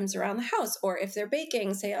strew items around the house, or if they're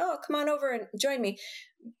baking, say, oh, come on over and join me.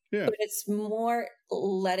 Yeah. But it's more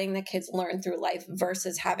letting the kids learn through life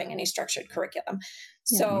versus having any structured curriculum.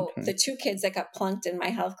 So the 2 kids that got plunked in my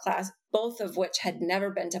health class, both of which had never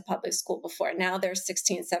been to public school before, now they're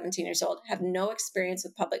 16, 17 years old, have no experience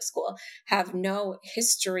with public school, have no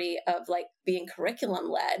history of like being curriculum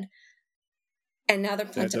led. And now they're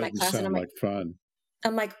plunked in my class. And I'm like, fun.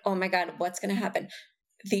 I'm like, oh my God, what's going to happen?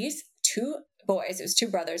 These 2 boys, it was 2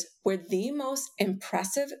 brothers, were the most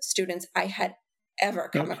impressive students I had ever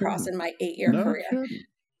come across in my 8-year career. Kidding.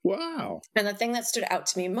 Wow. And the thing that stood out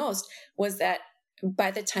to me most was that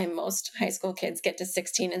by the time most high school kids get to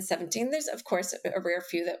 16 and 17, there's of course a rare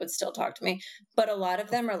few that would still talk to me, but a lot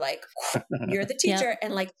of them are like, you're the teacher.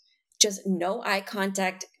 And like, just no eye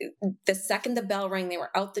contact. The second the bell rang, they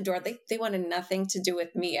were out the door. They wanted nothing to do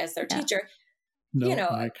with me as their teacher.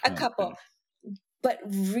 A couple, but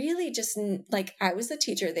really just like I was the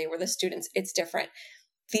teacher, they were the students. It's different.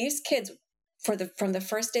 These kids from the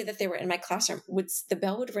first day that they were in my classroom, the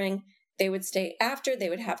bell would ring. They would stay after, they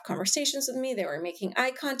would have conversations with me. They were making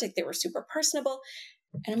eye contact. They were super personable.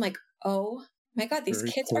 And I'm like, oh my God, these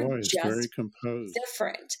kids are just very composed.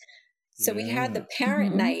 Different. So we had the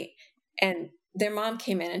parent night and their mom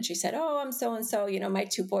came in and she said, oh, I'm so-and-so, my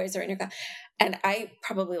 2 boys are in your class. And I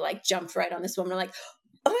probably like jumped right on this woman. I'm like,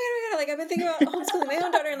 oh my God, like I've been thinking about homeschooling my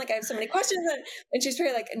own daughter and like I have so many questions. And she's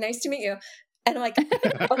very like, nice to meet you. And I'm like,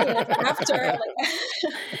 okay, like after, like,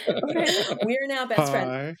 we're now best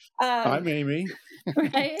friends. I'm Amy.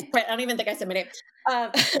 Right? I don't even think I said my name.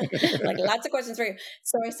 Like lots of questions for you.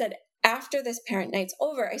 So I said, after this parent night's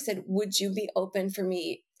over, I said, would you be open to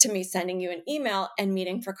me sending you an email and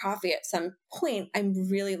meeting for coffee at some point? I'm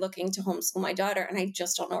really looking to homeschool my daughter and I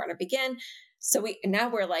just don't know where to begin. So now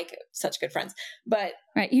we're like such good friends, but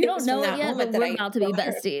you don't know it yet, but we're about to be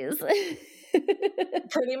besties.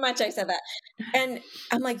 Pretty much I said that. And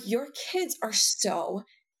I'm like, your kids are so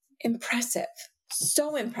impressive.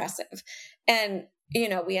 And,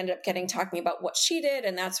 we ended up talking about what she did.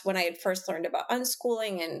 And that's when I had first learned about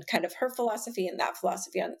unschooling and kind of her philosophy and that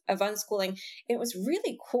philosophy of unschooling. It was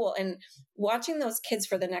really cool. And watching those kids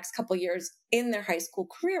for the next couple of years in their high school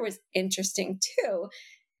career was interesting too,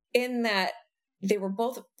 in that they were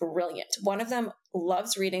both brilliant. One of them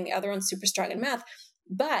loves reading. The other one's super strong in math.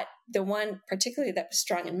 But the one particularly that was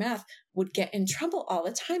strong in math would get in trouble all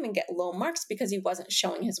the time and get low marks because he wasn't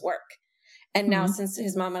showing his work. And now since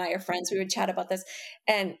his mom and I are friends, we would chat about this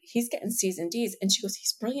and he's getting C's and D's and she goes,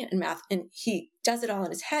 he's brilliant in math and he does it all in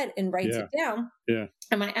his head and writes it down. Yeah.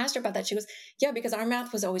 And when I asked her about that, she goes, yeah, because our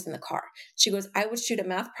math was always in the car. She goes, I would shoot a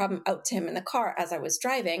math problem out to him in the car as I was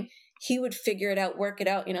driving. He would figure it out, work it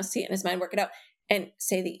out, see it in his mind, work it out and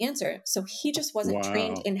say the answer. So he just wasn't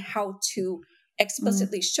trained in how to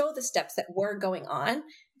explicitly show the steps that were going on.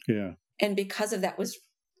 Yeah. And because of that was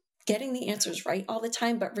getting the answers right all the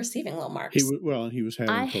time, but receiving low marks. He was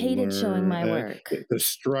having I hated showing my work. The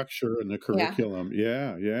structure and the curriculum.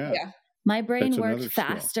 Yeah. My brain worked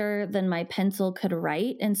faster than my pencil could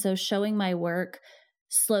write. And so showing my work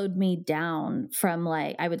slowed me down from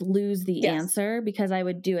like, I would lose the answer because I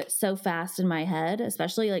would do it so fast in my head,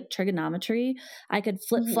 especially like trigonometry. I could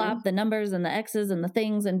flip flop the numbers and the X's and the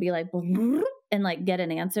things and be like, and like get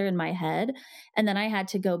an answer in my head. And then I had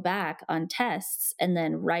to go back on tests and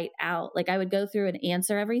then write out, like I would go through and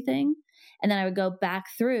answer everything. And then I would go back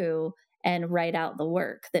through and write out the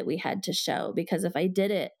work that we had to show. Because if I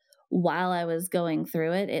did it while I was going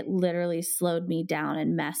through it, it literally slowed me down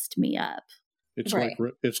and messed me up. It's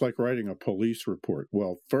like writing a police report.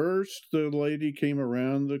 Well, first the lady came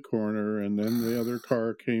around the corner and then the other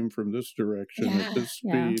car came from this direction at this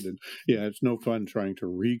speed. And it's no fun trying to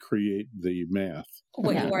recreate the math.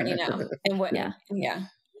 What you already know. And what, yeah.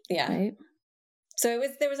 Right. So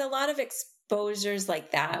there was a lot of exposures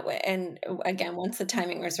like that. And again, once the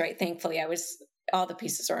timing was right, thankfully all the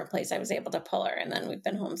pieces were in place. I was able to pull her, and then we've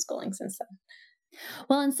been homeschooling since then.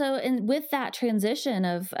 Well, and so, and with that transition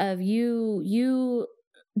of you,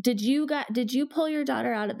 did you pull your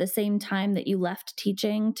daughter out at the same time that you left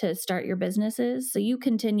teaching to start your businesses? So you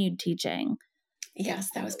continued teaching. Yes,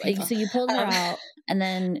 that was painful. So you pulled her out, and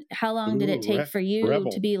then how long did it take for you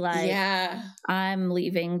to be like, I'm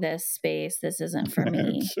leaving this space. This isn't for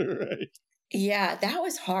me. That's right. Yeah, that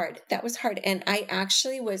was hard. And I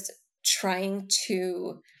actually was trying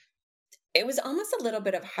to, it was almost a little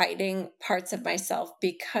bit of hiding parts of myself,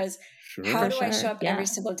 because how do I show up every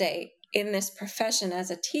single day in this profession as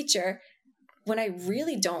a teacher when I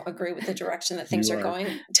really don't agree with the direction that things are going,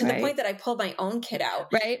 to the point that I pulled my own kid out.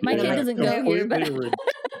 Right. My kid doesn't go here,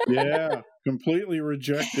 but completely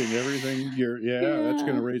rejecting everything. That's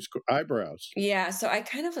going to raise eyebrows. Yeah. So I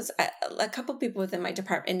kind of was, a couple people within my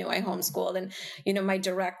department knew I homeschooled, and, my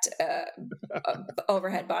direct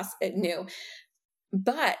overhead boss knew.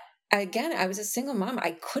 But again, I was a single mom.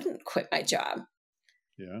 I couldn't quit my job.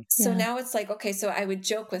 Yeah. So now it's like, okay, so I would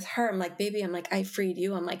joke with her. I'm like, baby, I freed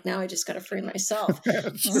you. I'm like, now I just got to free myself. Free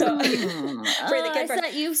the kid. I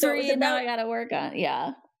set you free, and now I got to work on.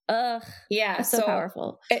 Yeah. Ugh. Yeah. That's so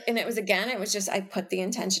powerful. And it was just, I put the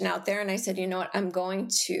intention out there, and I said, you know what, I'm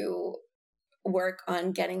going to work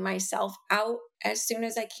on getting myself out as soon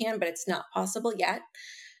as I can, but it's not possible yet.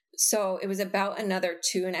 So it was about another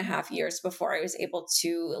 2.5 years before I was able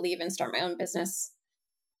to leave and start my own business.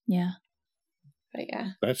 Yeah. But yeah.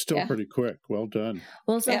 That's still pretty quick. Well done.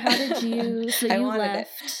 Well, so how did you,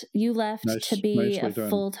 you left to be a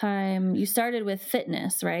full-time, you started with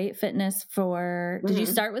fitness, right? Fitness for, did you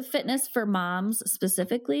start with fitness for moms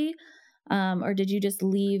specifically? Or did you just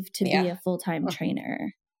leave to be a full-time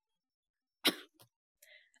trainer?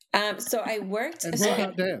 So I worked. And what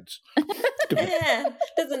about dads?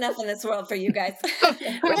 There's enough in this world for you guys.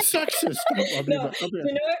 That's sexist. You know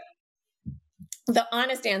what? The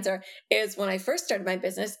honest answer is, when I first started my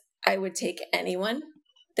business, I would take anyone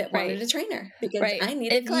that wanted a trainer, because I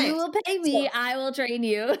needed clients. If you will pay me, I will train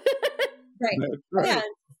you. Right. Yeah.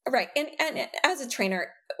 Right. And as a trainer,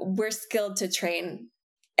 we're skilled to train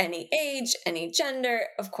any age, any gender,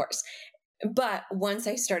 of course. But once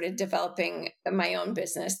I started developing my own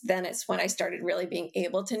business, then it's when I started really being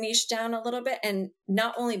able to niche down a little bit, and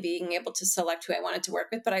not only being able to select who I wanted to work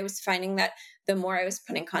with, but I was finding that the more I was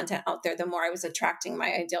putting content out there, the more I was attracting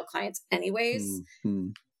my ideal clients anyways,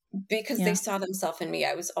 because they saw themselves in me.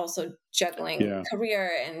 I was also juggling career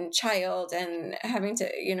and child and having to,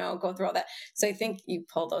 go through all that. So I think you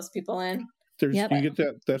pull those people in. You get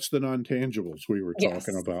that. That's the non-tangibles we were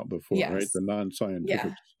talking about before, right? The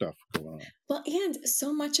non-scientific stuff going on. Well, and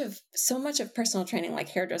so much of personal training, like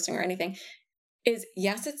hairdressing or anything, is,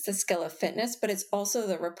 yes, it's the skill of fitness, but it's also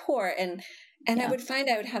the rapport. And I would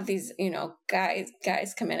have these,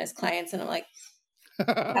 guys come in as clients, and I'm like, how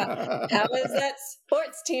is that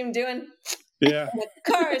sports team doing? Yeah. With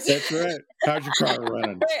cars. That's right. How's your car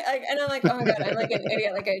running? Right. And I'm like, oh my God, I'm like an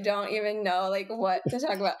idiot. Like, I don't even know what to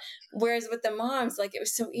talk about. Whereas with the moms, it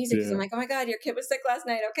was so easy, because I'm like, oh my God, your kid was sick last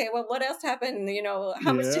night. Okay, well, what else happened?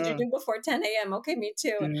 How much did you do before 10 a.m.? Okay, me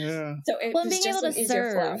too. Yeah. So it was being just able to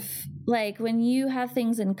serve, when you have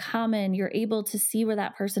things in common, you're able to see where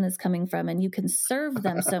that person is coming from, and you can serve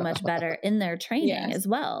them so much better in their training as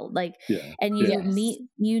well. And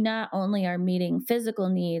you not only are meeting physical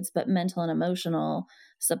needs, but mental and emotional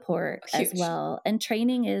support as well. And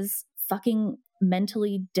training is fucking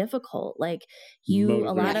mentally difficult. A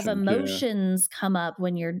lot of emotions come up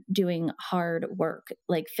when you're doing hard work,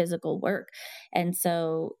 like physical work. And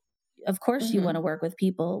so of course you want to work with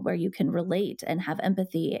people where you can relate and have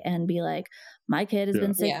empathy and be like, my kid has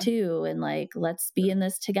been sick too. And like, let's be in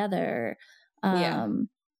this together.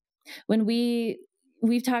 When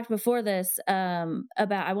we've talked before this,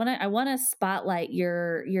 about, I want to spotlight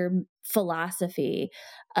your philosophy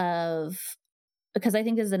of, because I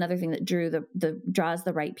think this is another thing that draws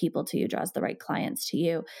the right people to you, draws the right clients to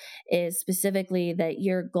you, is specifically that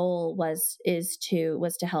your goal was to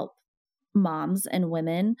help moms and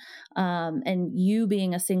women, and you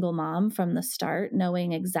being a single mom from the start,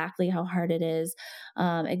 knowing exactly how hard it is,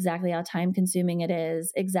 exactly how time consuming it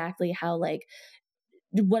is, exactly how like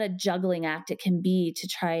what a juggling act it can be to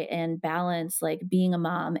try and balance like being a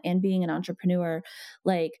mom and being an entrepreneur.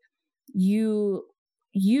 Like you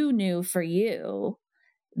knew for you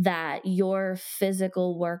that your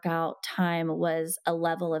physical workout time was a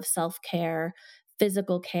level of self-care,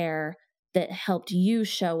 physical care that helped you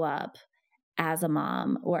show up as a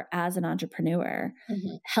mom or as an entrepreneur,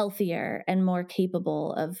 healthier and more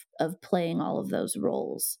capable of playing all of those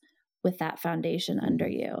roles with that foundation under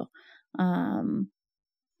you.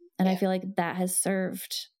 And I feel like that has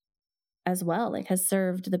served as well, like has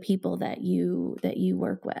served the people that you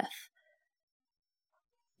work with.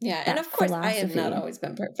 Yeah. And of course, philosophy. I have not always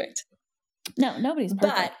been perfect. No, nobody's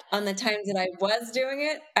perfect. But on the times that I was doing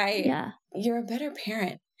it, you're a better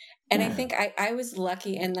parent. And I think I was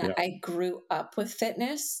lucky in that I grew up with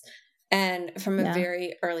fitness. And from a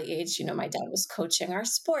very early age, you know, my dad was coaching our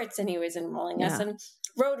sports and he was enrolling us in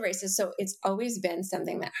road races. So it's always been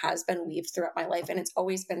something that has been weaved throughout my life. And it's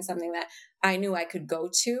always been something that I knew I could go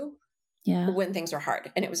to when things were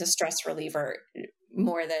hard. And it was a stress reliever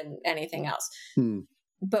more than anything else.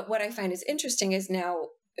 But what I find is interesting is now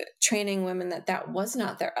training women that was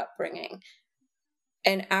not their upbringing.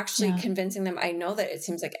 And actually convincing them, I know that it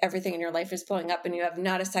seems like everything in your life is blowing up and you have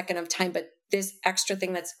not a second of time, but this extra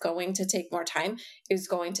thing that's going to take more time is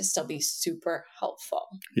going to still be super helpful.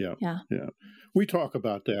 Yeah. We talk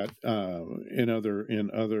about that in other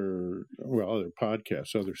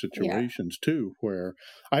podcasts, other situations too, where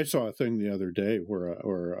I saw a thing the other day where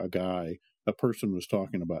a person was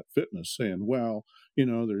talking about fitness, saying, well, you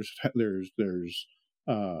know, there's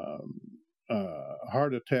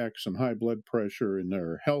heart attacks and high blood pressure and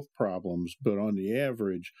there are health problems, but on the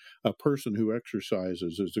average, a person who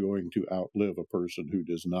exercises is going to outlive a person who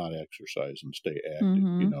does not exercise and stay active.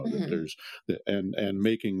 You know, that there's and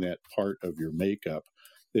making that part of your makeup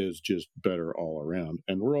is just better all around.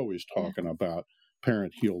 And we're always talking about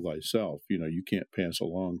parent, heal thyself. You know, you can't pass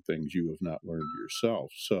along things you have not learned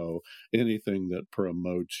yourself. So anything that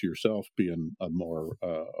promotes yourself being a more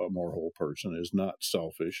whole person is not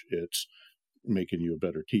selfish. It's making you a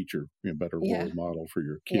better teacher, a better role model for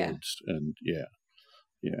your kids. And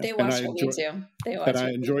they watch what we do.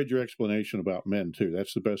 I enjoyed your explanation about men too.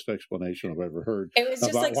 That's the best explanation I've ever heard. It was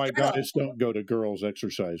just about like why guys don't go to girls'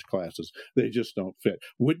 exercise classes. They just don't fit.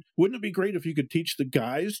 Wouldn't it be great if you could teach the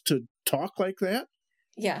guys to talk like that?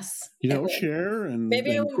 Yes. You know, share and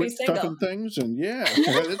maybe I wouldn't quit be single. stuffing things and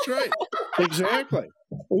that's right. Exactly.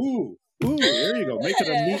 Ooh, there you go. Make it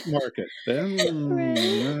a meat market. Then I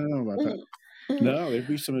don't know about that. No, there'd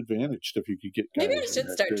be some advantage if you could get guys. Maybe I should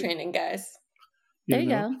start training guys. There you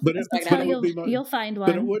go. But you'll find one.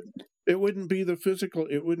 But it wouldn't be the physical.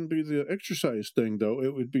 It wouldn't be the exercise thing, though.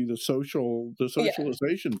 It would be the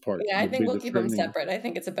socialization part. Yeah, I think we'll keep them separate. I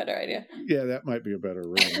think it's a better idea. Yeah, that might be a better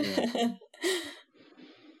room.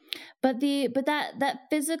 But that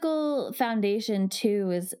physical foundation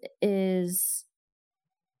too is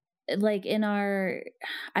like in our,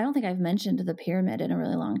 I don't think I've mentioned the pyramid in a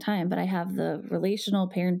really long time, but I have the relational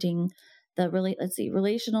parenting,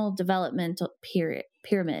 relational developmental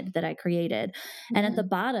pyramid that I created. And at the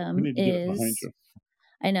bottom is,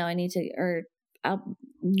 I know I need to, or I'll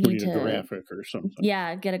need a graphic or something.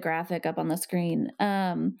 Yeah. Get a graphic up on the screen,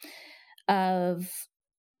 of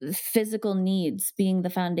physical needs being the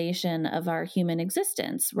foundation of our human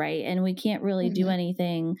existence, right? And we can't really do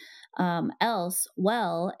anything else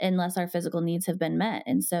well unless our physical needs have been met.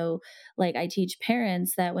 And so, like, I teach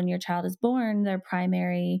parents that when your child is born, their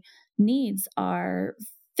primary needs are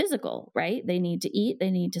physical, right? They need to eat, they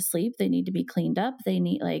need to sleep, they need to be cleaned up, and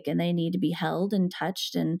they need to be held and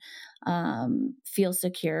touched and feel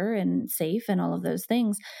secure and safe and all of those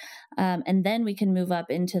things. And then we can move up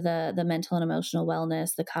into the mental and emotional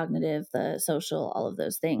wellness, the cognitive, the social, all of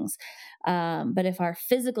those things. But if our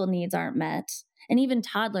physical needs aren't met, and even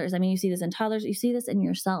toddlers, I mean, you see this in toddlers, you see this in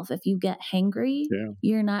yourself. If you get hangry,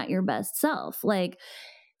 you're not your best self. Like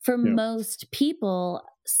for most people,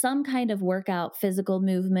 some kind of workout, physical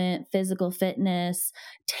movement, physical fitness,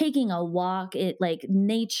 taking a walk, like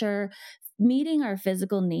nature, meeting our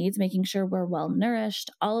physical needs, making sure we're well nourished,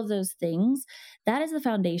 all of those things, that is the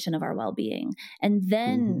foundation of our well-being. And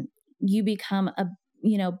then you become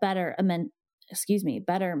better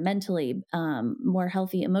mentally, more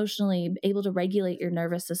healthy emotionally, able to regulate your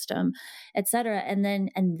nervous system, etc. And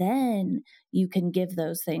then you can give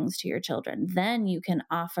those things to your children. Then you can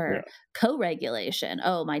offer co-regulation.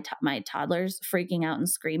 Oh, my toddler's freaking out and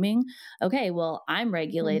screaming. Okay, well, I'm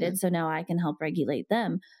regulated, so now I can help regulate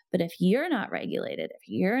them. But if you're not regulated, if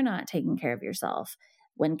you're not taking care of yourself,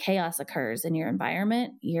 when chaos occurs in your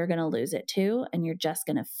environment, you're going to lose it too. And you're just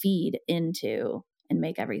going to feed into and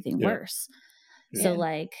make everything worse. Yeah. So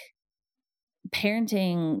like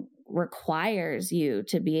parenting requires you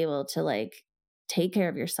to be able to like take care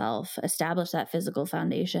of yourself, establish that physical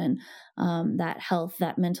foundation, that health,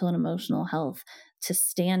 that mental and emotional health to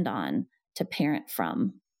stand on, to parent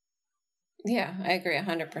from. Yeah, I agree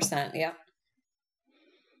 100%. Yeah.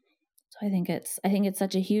 So I think it's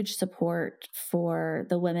such a huge support for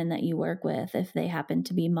the women that you work with, if they happen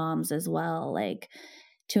to be moms as well, like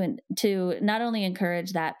to not only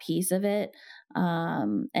encourage that piece of it,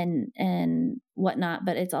 and whatnot,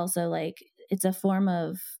 but it's also like, it's a form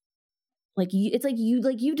of like,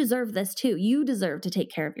 you deserve this too. You deserve to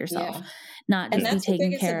take care of yourself, not just be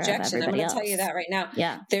taking care of everybody else. I'm going to tell you that right now.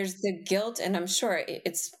 Yeah. There's the guilt, and I'm sure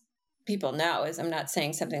it's people know, as I'm not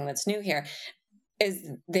saying something that's new here, is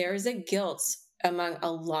there's a guilt among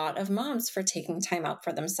a lot of moms for taking time out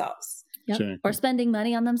for themselves. Yep. Exactly. Or spending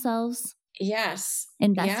money on themselves. Yes.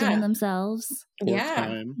 Investing in themselves.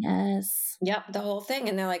 Time. Yes. Yep. The whole thing.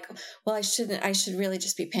 And they're like, well, I should really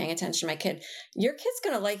just be paying attention to my kid. Your kid's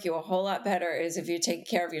going to like you a whole lot better is if you take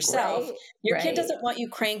care of yourself. Right. Your kid doesn't want you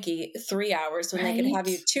cranky 3 hours when they could have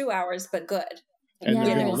you 2 hours, but good. And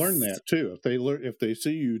they're going to learn that too. If they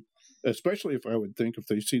see you, especially if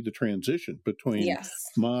they see the transition between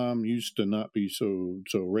mom used to not be so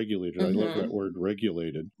regulated. I love that word,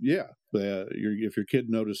 regulated. Yeah. If your kid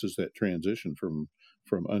notices that transition from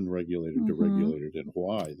unregulated to regulated, and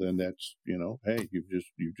why, then that's, hey,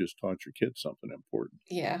 you've just taught your kid something important.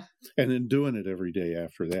 Yeah. And then doing it every day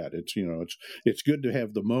after that. It's good to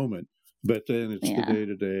have the moment, but then it's the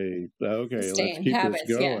day-to-day, okay, let's keep habits,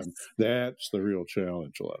 this going. Yes. That's the real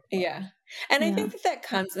challenge a lot of times. Yeah. And I think that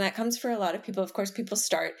comes for a lot of people. Of course, people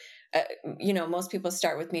start, most people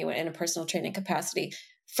start with me in a personal training capacity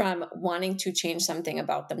from wanting to change something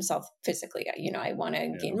about themselves physically. I want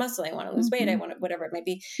to gain muscle. I want to lose weight. I want to, whatever it may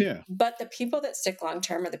be. Yeah. But the people that stick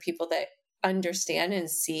long-term are the people that understand and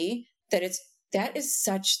see that that is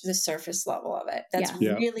such the surface level of it. That's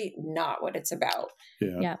really not what it's about.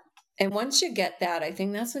 Yeah. And once you get that, I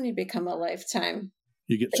think that's when you become a lifetime.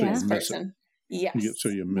 You get so you miss person. It. Yes. You get so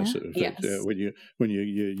you miss it. When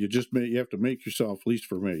you have to make yourself, at least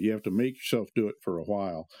for me, you have to make yourself do it for a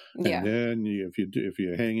while, and then if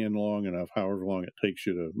you hang in long enough, however long it takes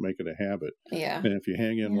you to make it a habit, and if you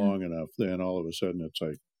hang in long enough, then all of a sudden it's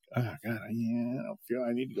like, oh God, I don't feel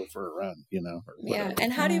I need to go for a run, Yeah.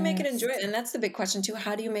 And how do you make it enjoyable? And that's the big question too.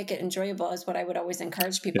 How do you make it enjoyable is what I would always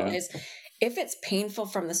encourage people is, if it's painful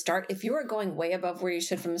from the start, if you are going way above where you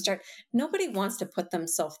should from the start, nobody wants to put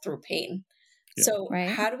themselves through pain. Yeah. So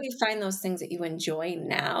how do we find those things that you enjoy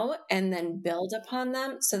now and then build upon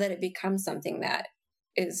them so that it becomes something that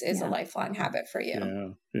is a lifelong habit for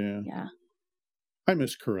you? Yeah. I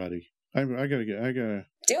miss karate. I gotta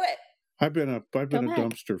do it. I've been a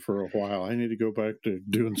dumpster for a while. I need to go back to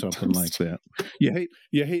doing something like that. You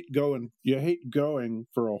hate going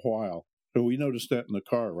for a while. So we noticed that in the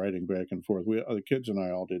car riding back and forth. The kids and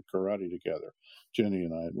I all did karate together. Jenny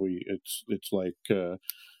and I. It's like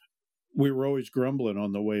we were always grumbling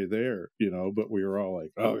on the way there, but we were all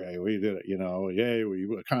like, okay, we did it, yay, we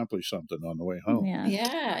accomplished something on the way home.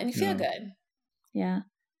 Yeah, and you feel good. Yeah.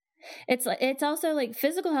 It's also like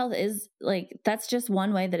physical health is like, that's just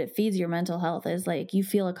one way that it feeds your mental health, is like you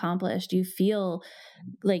feel accomplished. You feel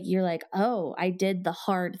like you're like, oh, I did the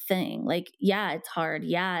hard thing. Like, yeah, it's hard.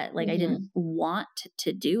 Yeah. Like I didn't want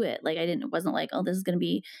to do it. Like it wasn't like, oh, this is going to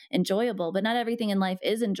be enjoyable, but not everything in life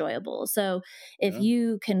is enjoyable. So if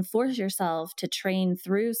you can force yourself to train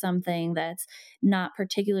through something that's not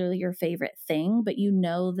particularly your favorite thing, but you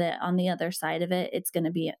know that on the other side of it, it's going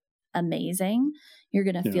to be amazing, you're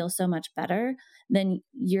going to feel so much better, then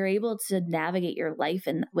you're able to navigate your life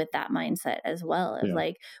with that mindset as well. As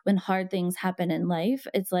like when hard things happen in life,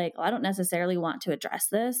 it's like, well, I don't necessarily want to address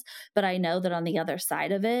this, but I know that on the other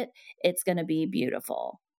side of it, it's going to be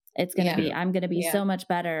beautiful. It's going to be, I'm going to be so much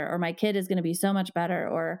better, or my kid is going to be so much better,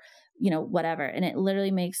 or, whatever. And it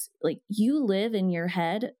literally makes like you live in your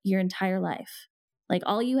head your entire life. Like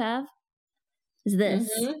all you have is this.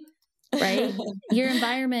 right? Your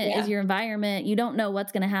environment is your environment. You don't know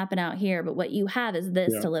what's going to happen out here, but what you have is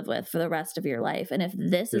this to live with for the rest of your life. And if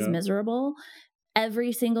this is miserable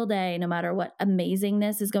every single day, no matter what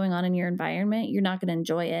amazingness is going on in your environment, you're not going to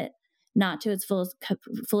enjoy it, not to its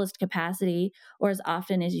fullest capacity or as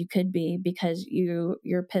often as you could be, because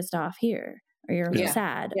you're pissed off here, or you're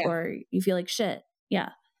sad, or you feel like shit. Yeah.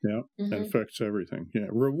 Yeah, it affects everything. Yeah,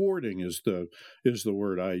 rewarding is the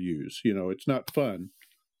word I use. It's not fun.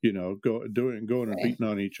 Going and beating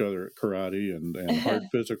on each other at karate and hard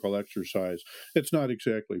physical exercise. It's not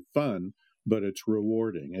exactly fun, but it's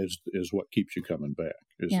rewarding. Is what keeps you coming back.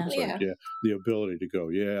 It's like the ability to go,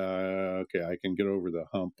 okay, I can get over the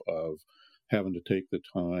hump of having to take the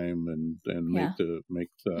time and make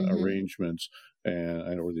the arrangements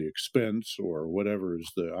or the expense or whatever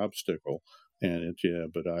is the obstacle. And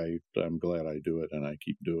but I'm glad I do it, and I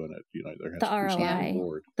keep doing it. There has the to be ROI,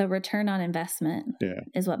 reward. The return on investment,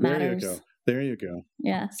 is what matters. There you go.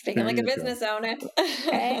 Yeah, speaking like a business owner.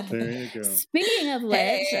 Okay. There you go. Speaking of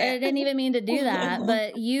which, I didn't even mean to do that,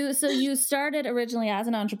 but you started originally as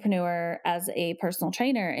an entrepreneur, as a personal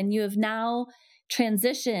trainer, and you have now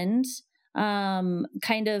transitioned,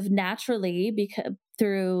 kind of naturally because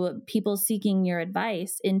through people seeking your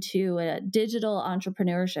advice, into a digital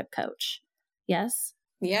entrepreneurship coach. Yes.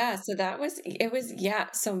 Yeah. So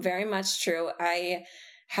so very much true. I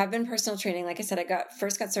have been personal training. Like I said, I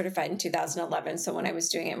first got certified in 2011. So when I was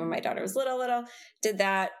doing it, when my daughter was little, did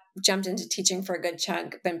that, jumped into teaching for a good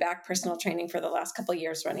chunk, been back personal training for the last couple of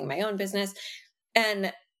years, running my own business.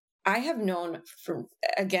 And I have known for,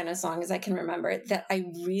 again, as long as I can remember, that I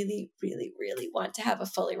really, really, really want to have a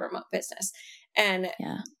fully remote business. And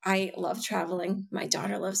I love traveling. My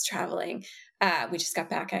daughter loves traveling. We just got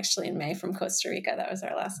back actually in May from Costa Rica. That was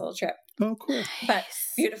our last little trip. Oh, cool. But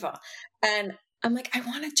beautiful. And I'm like, I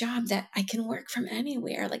want a job that I can work from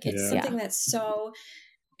anywhere. Like it's something that's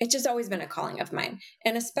it's just always been a calling of mine.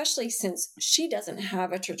 And especially since she doesn't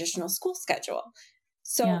have a traditional school schedule.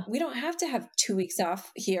 So we don't have to have 2 weeks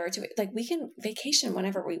off here we can vacation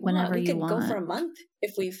whenever we want. We can go for a month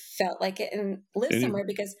if we felt like it and live somewhere,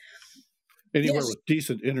 because anywhere with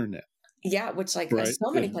decent internet. Yeah. Which there's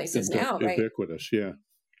so many places now, right? Ubiquitous. Yeah.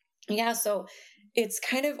 Yeah. So it's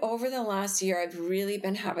kind of over the last year, I've really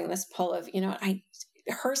been having this pull of,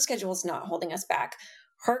 her schedule is not holding us back.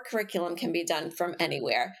 Her curriculum can be done from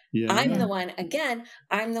anywhere. Yeah. I'm the one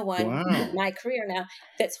with my career now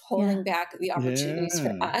that's holding back the opportunities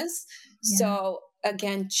for us. Yeah. So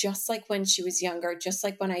again, just like when she was younger, just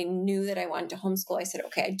like when I knew that I wanted to homeschool, I said,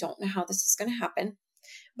 okay, I don't know how this is going to happen,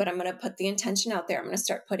 but I'm going to put the intention out there. I'm going to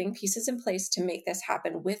start putting pieces in place to make this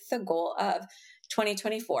happen with the goal of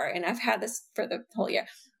 2024. And I've had this for the whole year.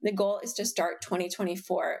 The goal is to start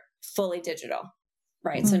 2024 fully digital,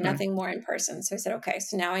 right? So nothing more in person. So I said, okay,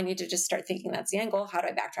 so now I need to just start thinking that's the end goal. How do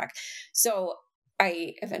I backtrack? So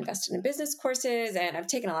I have invested in business courses, and I've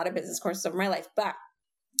taken a lot of business courses over my life, but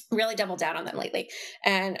really doubled down on them lately.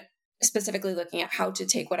 And specifically looking at how to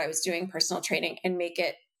take what I was doing, personal training, and make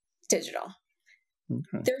it digital.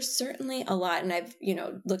 Okay. There's certainly a lot, and I've,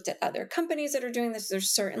 looked at other companies that are doing this.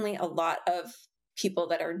 There's certainly a lot of people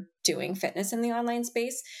that are doing fitness in the online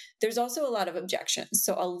space. There's also a lot of objections.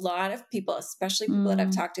 So a lot of people, especially people that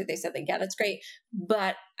I've talked to, they said yeah, that's great,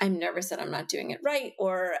 but I'm nervous that I'm not doing it right.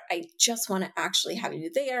 Or I just want to actually have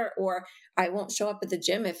you there, or I won't show up at the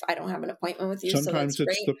gym if I don't have an appointment with you. Sometimes so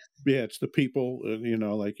it's the people,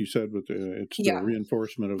 like you said, with it's the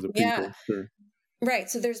reinforcement of the people. Yeah. Sure. Right.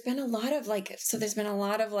 So there's been a lot of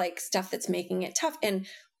stuff that's making it tough.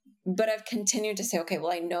 But I've continued to say, okay,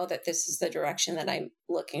 well, I know that this is the direction that I'm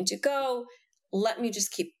looking to go. Let me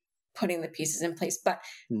just keep putting the pieces in place. But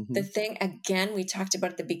the thing, again, we talked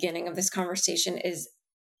about at the beginning of this conversation is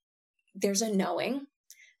there's a knowing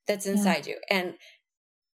that's inside you. And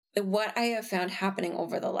what I have found happening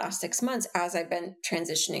over the last 6 months as I've been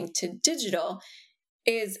transitioning to digital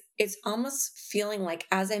is it's almost feeling like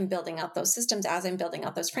as I'm building out those systems, as I'm building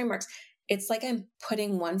out those frameworks, it's like I'm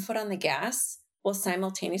putting one foot on the gas while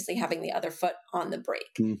simultaneously having the other foot on the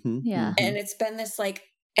brake. Yeah. And it's been this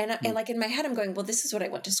and in my head, I'm going, well, this is what I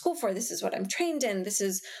went to school for. This is what I'm trained in. This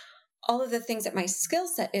is all of the things that my skill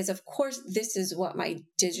set is. Of course, this is what my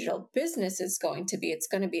digital business is going to be. It's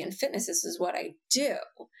going to be in fitness. This is what I do.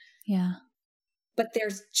 Yeah. But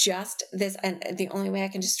there's just this, and the only way I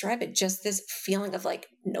can describe it, just this feeling of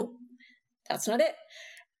nope, that's not it.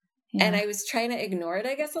 Yeah. And I was trying to ignore it,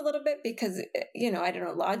 I guess, a little bit because, I don't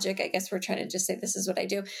know, logic, I guess we're trying to just say, this is what I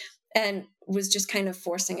do, and was just kind of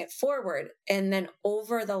forcing it forward. And then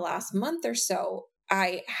over the last month or so,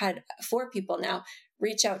 I had 4 people now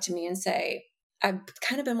reach out to me and say, I've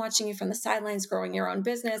kind of been watching you from the sidelines growing your own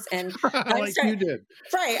business. And like you did.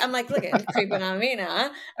 Right. I'm like, look at creeping on me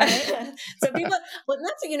now. So people, well,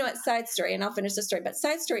 that's, a side story, and I'll finish the story, but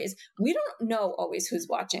side story is we don't know always who's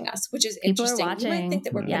watching us, which is people interesting. Are watching. You might think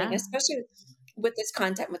that we're putting, especially with this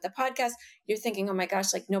content, with the podcast, you're thinking, oh my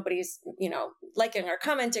gosh, like nobody's, liking or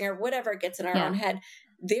commenting or whatever gets in our own head.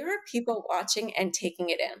 There are people watching and taking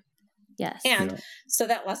it in. Yes. And so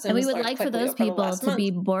that lesson, and we would like for those people to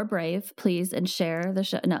be more brave, please, and share the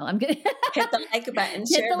show. No, I'm kidding. Hit the like button.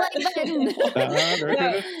 Hit the like button.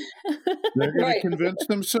 They're going to convince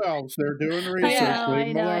themselves. They're doing research.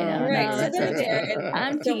 I know. Right. So they're there.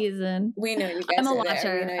 I'm teasing. We know you guys I'm a are watcher.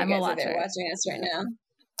 there. We know you I'm guys a watcher. are there watching us right now.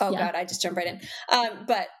 Oh God, I just jumped right in.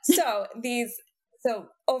 But so so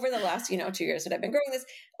over the last, 2 years that I've been growing this,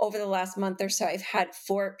 over the last month or so, I've had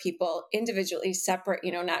 4 people individually separate,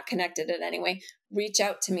 not connected in any way, reach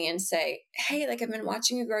out to me and say, hey, like I've been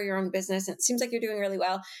watching you grow your own business and it seems like you're doing really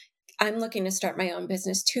well. I'm looking to start my own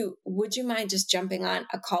business too. Would you mind just jumping on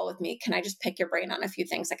a call with me? Can I just pick your brain on a few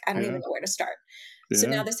things? Like, I don't even know where to start. Yeah. So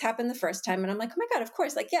now this happened the first time and I'm like, oh my God, of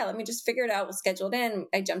course. Like, yeah, let me just figure it out. We'll schedule it in.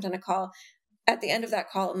 I jumped on a call. At the end of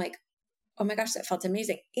that call, I'm like, oh my gosh, that felt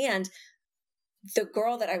amazing. And the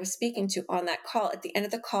girl that I was speaking to on that call, at the end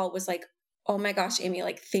of the call was like, oh my gosh, Amy,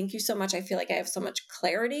 like, thank you so much. I feel like I have so much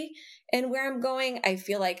clarity in where I'm going. I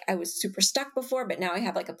feel like I was super stuck before, but now I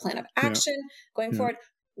have like a plan of action going forward.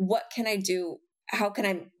 What can I do? How can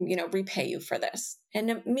I, repay you for this?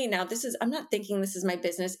 And me now, I'm not thinking this is my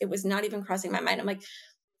business. It was not even crossing my mind. I'm like,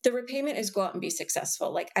 the repayment is go out and be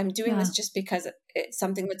successful. Like I'm doing this just because it's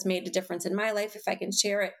something that's made a difference in my life. If I can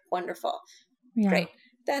share it, wonderful. Yeah. Great.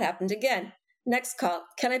 That happened again. Next call.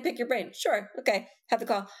 Can I pick your brain? Sure. Okay. Have the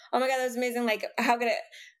call. Oh my God, that was amazing. Like, how could it?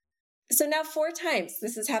 So now 4 times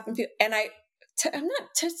this has happened to you. And I'm not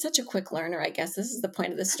such a quick learner, I guess. This is the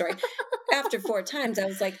point of the story. After 4 times, I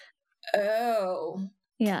was like, oh.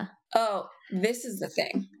 Yeah. Oh, this is the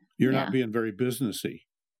thing. You're not being very businessy.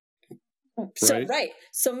 So, right.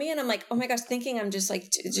 So me and I'm like, oh my gosh, thinking I'm just like,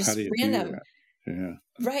 just random. Yeah.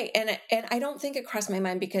 Right. And I don't think it crossed my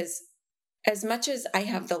mind because as much as I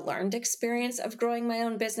have the learned experience of growing my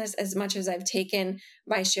own business, as much as I've taken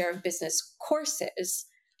my share of business courses,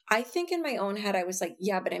 I think in my own head, I was like,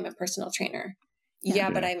 yeah, but I'm a personal trainer. Yeah,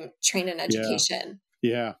 but I'm trained in education.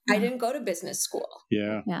 Yeah. I didn't go to business school.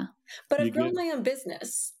 Yeah. Yeah. But I've grown my own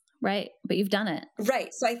business. Right. But you've done it. Right.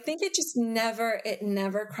 So I think it just never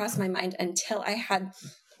crossed my mind until I had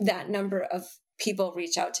that number of people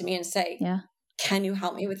reach out to me and say, can you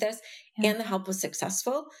help me with this? And the help was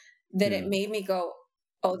successful. That it made me go,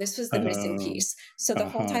 oh, this was the missing piece. So the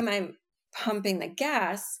whole time I'm pumping the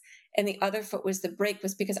gas and the other foot was the brake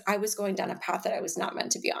was because I was going down a path that I was not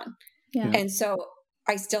meant to be on. Yeah. And so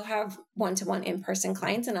I still have one-to-one in-person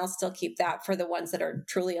clients and I'll still keep that for the ones that are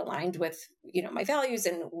truly aligned with, my values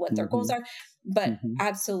and what their goals are, but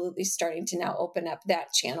absolutely starting to now open up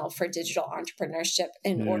that channel for digital entrepreneurship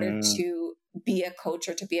in order to be a coach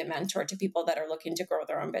or to be a mentor to people that are looking to grow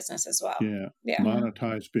their own business as well. Yeah.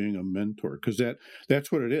 Monetize being a mentor. Cause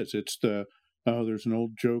that's what it is. It's there's an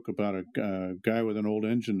old joke about a guy with an old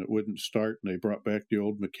engine that wouldn't start, and they brought back the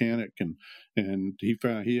old mechanic, and he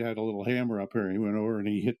found he had a little hammer up here, and he went over and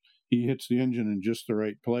he hits the engine in just the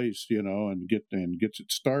right place, and gets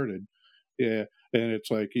it started. Yeah, and it's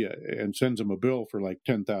like and sends him a bill for like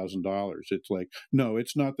 $10,000. It's like, no,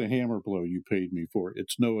 it's not the hammer blow you paid me for.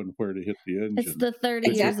 It's knowing where to hit the engine. It's the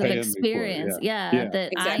 30 years of experience. That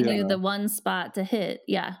exactly. I knew the one spot to hit.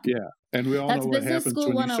 Yeah. And we all know what happens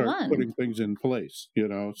when you start putting things in place,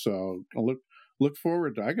 So look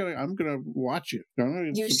forward to. I'm gonna watch you. I'm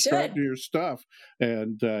gonna subscribe to your stuff,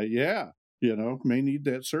 and may need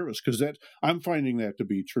that service because I'm finding that to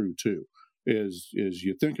be true too. Is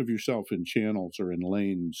you think of yourself in channels or in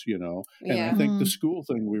lanes, and I think the school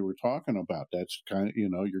thing we were talking about, that's kind of,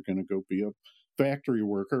 you're going to go be a factory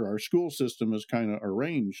worker. Our school system is kind of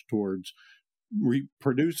arranged towards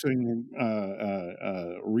reproducing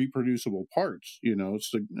reproducible parts, and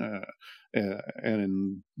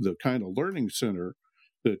in the kind of learning center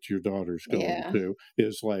that your daughter's going to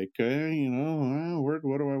is like,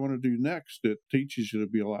 what do I want to do next? It teaches you to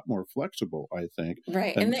be a lot more flexible, I think.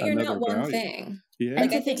 Right. And that you're not one thing. Yeah.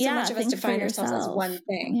 Like I think so much of us define ourselves as one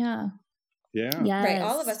thing. Yeah. Yeah. Yes. Right.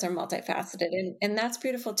 All of us are multifaceted. And that's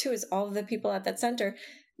beautiful too, is all of the people at that center,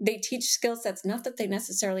 they teach skill sets, not that they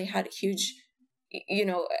necessarily had huge,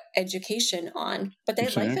 education on, but they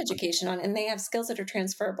have life education on, and they have skills that are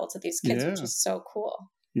transferable to these kids, which is so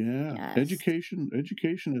cool. Yeah. Yes.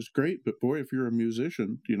 Education is great, but boy, if you're a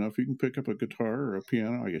musician, if you can pick up a guitar or a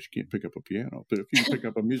piano, I guess you can't pick up a piano, but if you can pick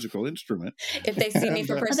up a musical instrument. If they see me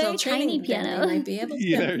for personal training, then they might be able to.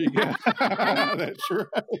 Yeah, there you go. That's right.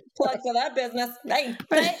 Plug for that business. Hey.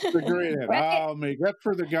 Right. That's a great head. Right. I'll make that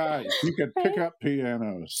for the guys. You can pick up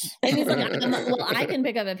pianos. And he's like, well, I can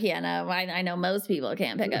pick up a piano. I know most people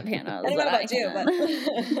can't pick up pianos. I don't know about you, but...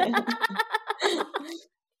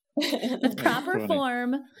 With proper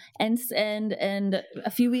form and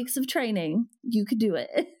a few weeks of training, you could do it.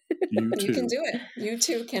 You can do it. You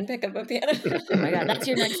too can pick up a piano. Oh my God, that's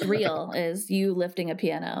your next reel, is you lifting a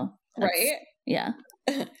piano. Right? Yeah.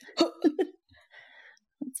 That's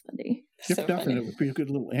funny. If nothing, it would be a good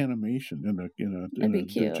little animation in a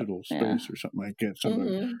digital space or something like that.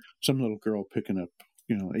 Some little girl picking up,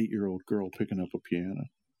 8-year-old girl picking up a piano,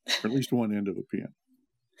 or at least one end of a piano.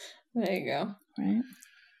 There you go. Right.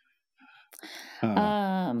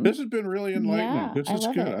 This has been really enlightening. Yeah, This is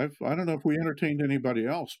good. I don't know if we entertained anybody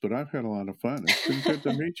else, but I've had a lot of fun. It's been good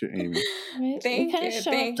to meet you, Amy. Right? Thank you.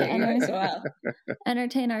 Thank you as well.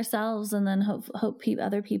 Entertain ourselves, and then hope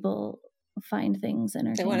other people find things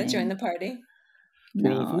entertaining. They want to join the party.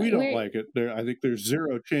 Well, if we don't like it, I think there's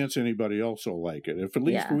zero chance anybody else will like it. If at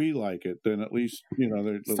least we like it, then at least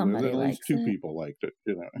there's at least two people liked it.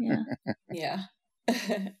 Yeah. Yeah.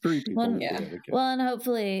 3 people. Well, and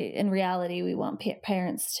hopefully, in reality, we want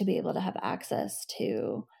parents to be able to have access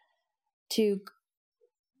to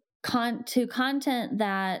content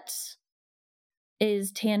that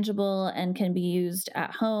is tangible and can be used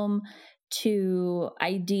at home, to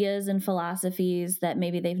ideas and philosophies that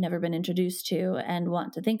maybe they've never been introduced to and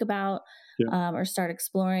want to think about or start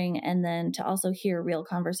exploring, and then to also hear real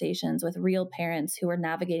conversations with real parents who are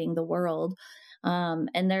navigating the world.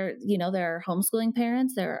 And there are homeschooling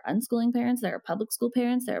parents, there are unschooling parents, there are public school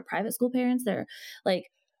parents, there are private school parents,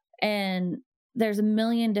 and there's a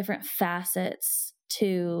million different facets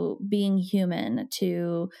to being human,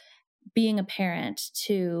 to being a parent,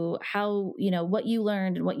 to how, what you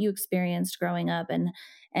learned and what you experienced growing up, and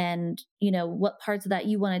what parts of that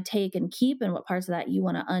you want to take and keep, and what parts of that you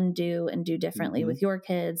want to undo and do differently with your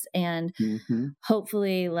kids. And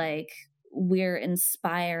hopefully, we're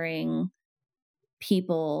inspiring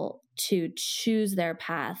people to choose their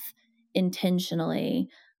path intentionally,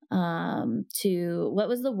 to, what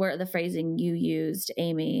was the phrasing you used,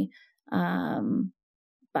 Amy?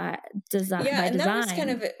 By design. Yeah, and that was kind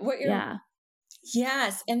of what you're.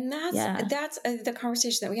 Yes, and that's the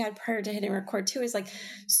conversation that we had prior to hitting record too. Is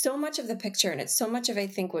so much of the picture, and it's so much of, I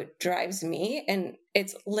think, what drives me, and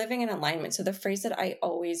it's living in alignment. So the phrase that I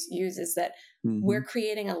always use is that we're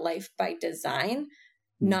creating a life by design,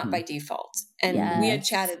 not by default. And we had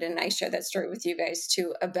chatted, and I shared that story with you guys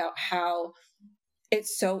too, about how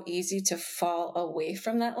it's so easy to fall away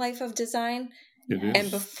from that life of design.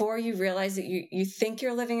 And before you realize that you think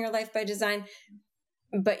you're living your life by design,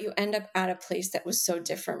 but you end up at a place that was so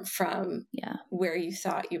different from where you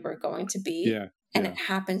thought you were going to be. And it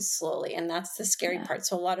happens slowly. And that's the scary part.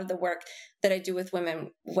 So a lot of the work that I do with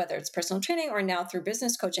women, whether it's personal training or now through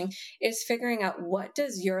business coaching, is figuring out, what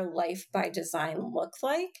does your life by design look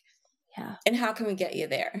like? Yeah. And how can we get you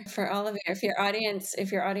there? For all of you, if your audience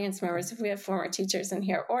members, if we have former teachers in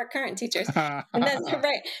here or current teachers, and that's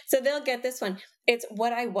right. So they'll get this one. It's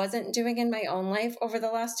what I wasn't doing in my own life over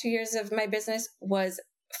the last 2 years of my business was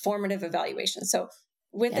formative evaluation. So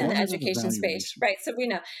within the education space, right? So we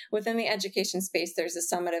know within the education space, there's a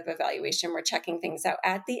summative evaluation. We're checking things out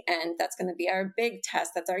at the end. That's going to be our big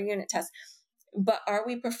test. That's our unit test. But are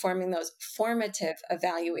we performing those formative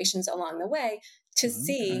evaluations along the way to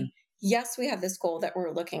see, yes, we have this goal that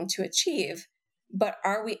we're looking to achieve, but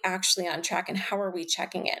are we actually on track, and how are we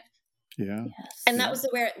checking it? Yeah. Yes. And that was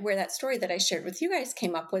where that story that I shared with you guys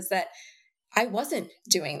came up, was that I wasn't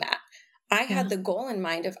doing that. I had the goal in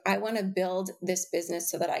mind of, I want to build this business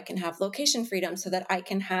so that I can have location freedom, so that I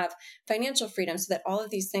can have financial freedom, so that all of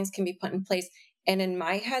these things can be put in place. And in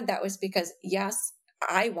my head, that was because, yes,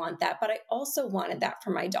 I want that, but I also wanted that for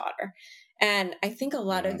my daughter. And I think a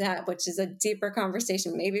lot of that, which is a deeper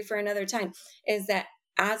conversation, maybe for another time, is that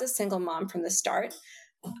as a single mom from the start,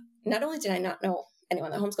 not only did I not know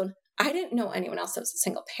anyone that homeschooled, I didn't know anyone else that was a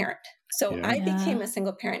single parent. So I became a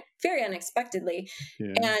single parent very unexpectedly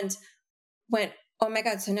and went, oh my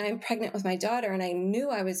God, so now I'm pregnant with my daughter, and I knew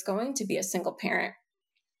I was going to be a single parent.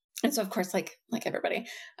 And so, of course, like everybody,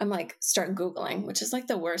 I'm start Googling, which is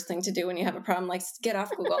the worst thing to do when you have a problem, get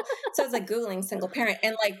off Google. So I was Googling single parent,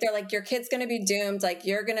 and they're your kid's going to be doomed.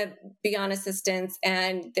 You're going to be on assistance,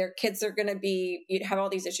 and their kids are going to you'd have all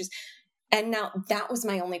these issues. And now that was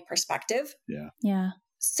my only perspective. Yeah.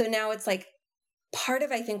 So now it's part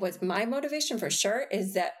of, I think, was my motivation for sure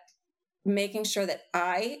is that making sure that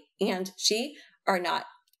I and she are not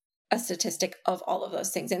a statistic of all of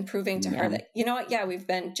those things, and proving to her that, you know what, yeah, we've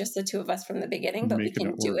been just the two of us from the beginning, but we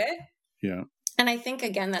can do it. Yeah. And I think,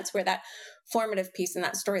 again, that's where that formative piece in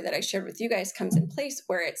that story that I shared with you guys comes in place,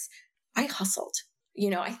 where it's, I hustled.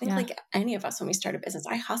 I think like any of us, when we start a business,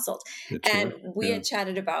 I hustled. And we had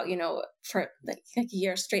chatted about, for like a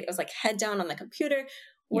year straight, it was like head down on the computer,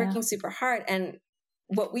 working super hard. And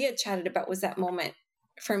what we had chatted about was that moment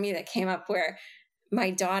for me that came up where my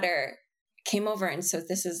daughter came over. And so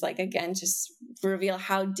this is like, again, just reveal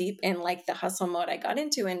how deep in like the hustle mode I got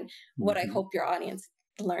into, and what I hope your audience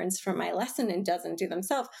learns from my lesson and doesn't do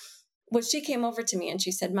themselves. Was she came over to me and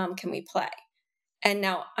she said, Mom, can we play? And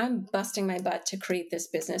now I'm busting my butt to create this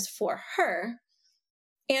business for her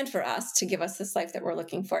and for us, to give us this life that we're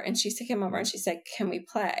looking for. And she came over and she said, can we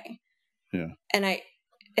play? Yeah. And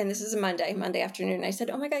this is a Monday afternoon. I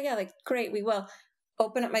said, oh my God, yeah, like, great, we will.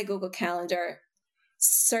 Open up my Google Calendar,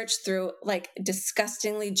 search through like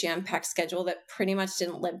disgustingly jam-packed schedule that pretty much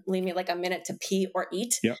didn't leave me like a minute to pee or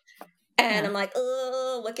eat. Yep. And I'm like,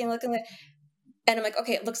 oh, looking. And I'm like,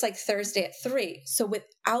 okay, it looks like Thursday at 3. So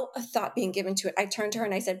without a thought being given to it, I turned to her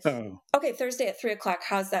and I said, okay, Thursday at 3:00.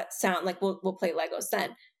 How's that sound? Like, we'll play Legos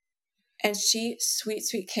then. And she, sweet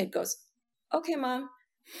kid, goes, okay, Mom.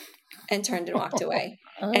 And turned and walked away.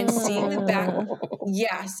 And seeing the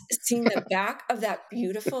back of that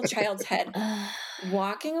beautiful child's head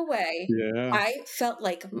walking away, I felt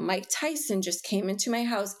like Mike Tyson just came into my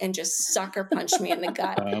house and just sucker punched me in the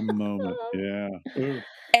gut. A moment. Yeah. Ooh.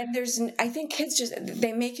 And I think kids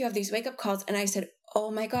they make you have these wake up calls. And I said,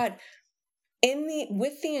 oh my God,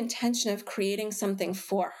 with the intention of creating something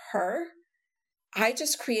for her, I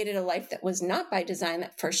just created a life that was not by design,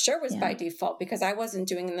 that for sure was by default, because I wasn't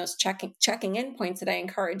doing those checking in points that I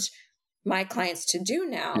encourage my clients to do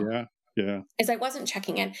now. Yeah. Is I wasn't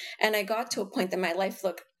checking in. And I got to a point that my life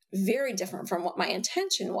looked very different from what my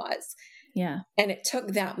intention was. Yeah. And it took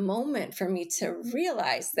that moment for me to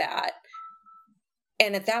realize that.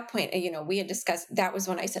 And at that point, we had discussed, that was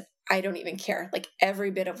when I said, I don't even care. Like, every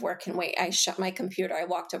bit of work can wait. I shut my computer. I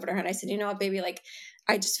walked over to her and I said, you know what, baby, like,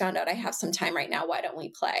 I just found out I have some time right now. Why don't we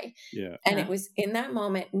play? Yeah. And it was in that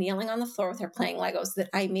moment, kneeling on the floor with her playing Legos, that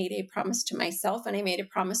I made a promise to myself, and I made a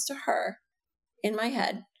promise to her in my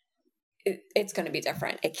head. It's going to be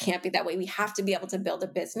different. It can't be that way. We have to be able to build a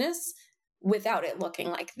business without it looking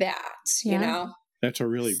like that, you know? That's a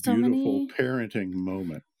really beautiful parenting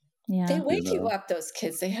moment. Yeah. They wake you up, those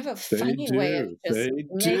kids. They have a funny way of just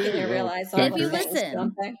making you realize all if you things, listen,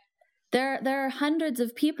 don't they? There are hundreds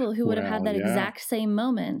of people who would have had that exact same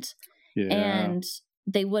moment. Yeah. And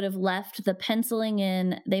they would have left the penciling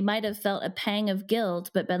in. They might have felt a pang of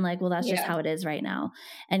guilt, but been like, well, that's just how it is right now,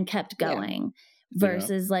 and kept going.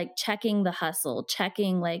 Versus like checking the hustle,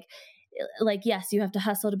 checking like, yes, you have to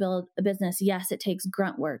hustle to build a business. Yes, it takes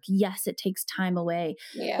grunt work. Yes, it takes time away.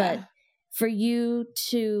 Yeah. But for you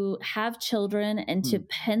to have children and to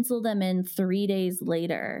pencil them in 3 days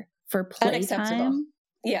later for playtime.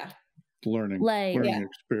 Yeah. Learning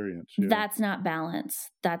experience. Yeah. That's not balance.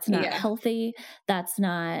 That's not healthy. That's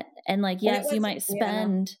not, and like, yes, you might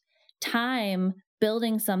spend time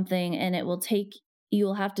building something, and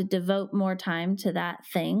you'll have to devote more time to that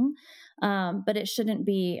thing. But it shouldn't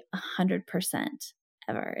be 100%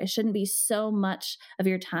 ever. It shouldn't be so much of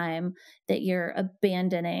your time that you're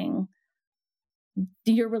abandoning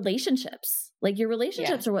your relationships. Like, your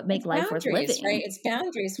relationships are what make life worth living. Right? It's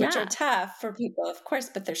boundaries, which are tough for people, of course,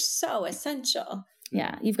 but they're so essential.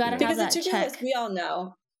 Yeah. You've got to have that to-do check. list, we all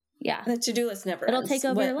know. Yeah. The to-do list never It'll ends. take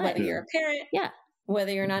over your life. Whether you're a parent. Yeah.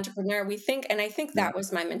 Whether you're an entrepreneur, we think, and I think that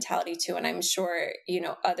was my mentality too. And I'm sure,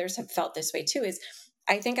 others have felt this way too, is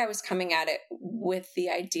I think I was coming at it with the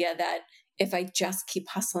idea that if I just keep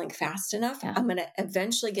hustling fast enough, I'm going to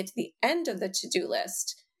eventually get to the end of the to-do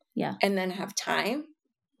list. Yeah. And then have time.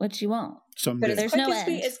 Which you won't. Someday. But there's no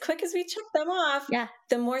end. As quick as we check them off,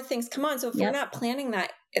 the more things come on. So if we're not planning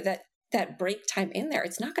that break time in there,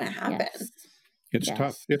 it's not going to happen. Yes. It's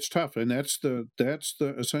tough. It's tough. And that's the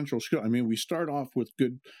essential skill. I mean, we start off with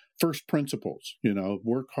good first principles,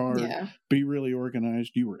 work hard, be really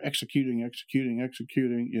organized. You were executing,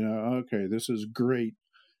 okay, this is great,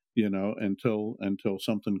 until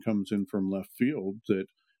something comes in from left field that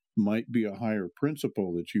might be a higher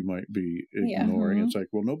principle that you might be ignoring. It's like,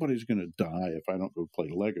 well, nobody's going to die if I don't go play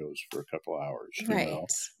Legos for a couple hours,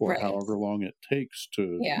 or however long it takes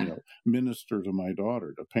to, minister to my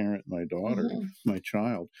daughter, to parent my daughter, my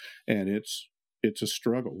child. And it's a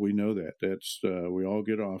struggle. We know that. That's we all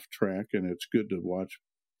get off track, and it's good to watch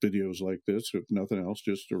videos like this, if nothing else,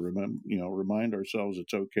 just to remind ourselves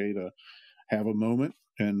it's okay to have a moment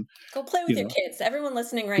and go play with your kids. Everyone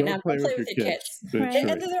listening right now, go play with your kids. Right.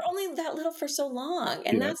 And they're only that little for so long.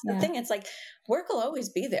 And that's the thing. It's like work will always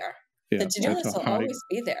be there. The to-do list will always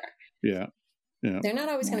be there. Yeah. Yeah. They're not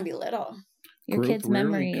always going to be little. Your growth kid's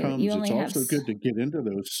memory. You only it's also good to get into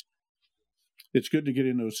those. It's good to get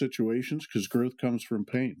in those situations because growth comes from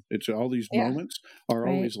pain. It's all these moments are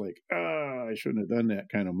always like, I shouldn't have done that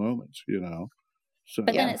kind of moments, So,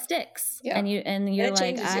 but then it sticks, and you're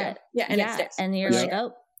like, it sticks. And you're like,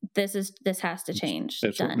 oh, this has to change.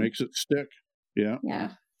 That's what makes it stick. Yeah.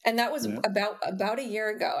 And that was about a year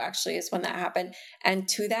ago, actually, is when that happened. And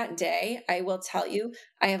to that day, I will tell you,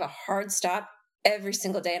 I have a hard stop every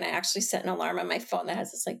single day. And I actually set an alarm on my phone that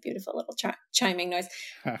has this like beautiful little chiming noise.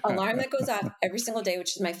 Alarm that goes off every single day,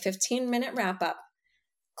 which is my 15-minute wrap up,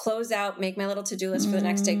 close out, make my little to-do list for the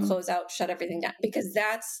next day, close out, shut everything down. Because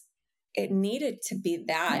it needed to be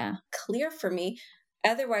that clear for me.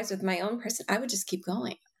 Otherwise, with my own person, I would just keep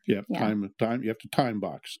going. Time. You have to time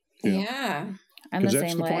box. Yeah. I'm the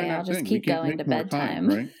same way. I'll just keep going to bedtime.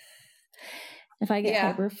 Right? If I get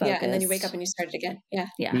hyper focused. And then you wake up and you start it again. Yeah.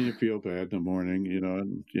 Then you feel bad in the morning,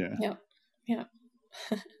 and Yeah.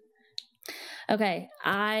 Okay.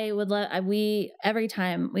 I would love, every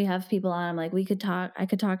time we have people on, I'm like, I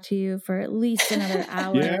could talk to you for at least another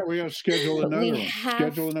hour. Yeah, we have to schedule another one.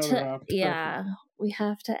 Schedule another hour. Yeah. We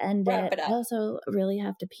have to end it. I also really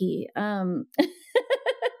have to pee.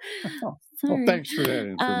 Well, thanks for that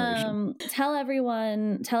information. Tell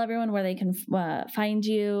everyone where they can find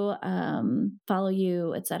you, follow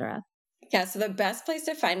you, etc. Yeah, so the best place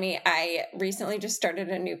to find me, I recently just started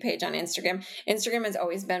a new page on Instagram. Instagram has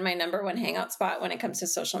always been my number one hangout spot when it comes to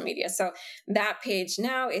social media. So that page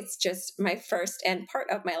now, it's just my first and part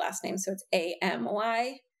of my last name. So it's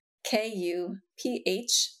AMYKUPH.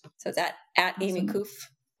 So it's at awesome. Amy Koof.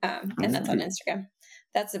 And that's on Instagram.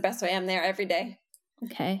 That's the best way. I'm there every day.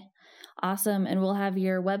 Okay. Awesome. And we'll have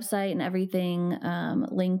your website and everything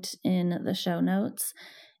linked in the show notes.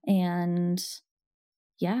 And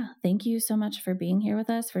thank you so much for being here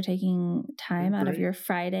with us, for taking time out of your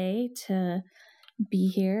Friday to be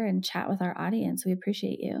here and chat with our audience. We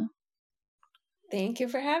appreciate you. Thank you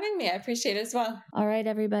for having me. I appreciate it as well. All right,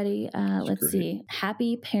 everybody. Let's see.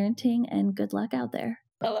 Happy parenting and good luck out there.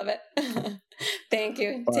 I love it. Thank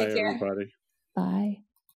you. Bye, Take care. Everybody. Bye.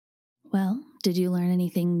 Well, did you learn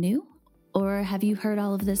anything new? Or have you heard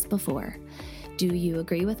all of this before? Do you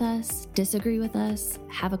agree with us? Disagree with us?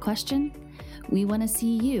 Have a question? We want to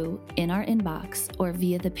see you in our inbox or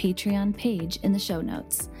via the Patreon page in the show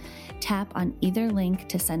notes. Tap on either link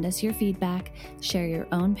to send us your feedback, share your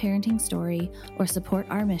own parenting story, or support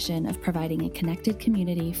our mission of providing a connected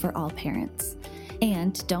community for all parents.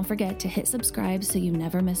 And don't forget to hit subscribe so you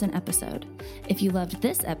never miss an episode. If you loved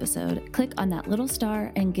this episode, click on that little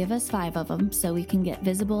star and give us 5 of them so we can get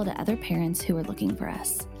visible to other parents who are looking for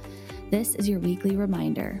us. This is your weekly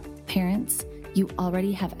reminder. Parents, you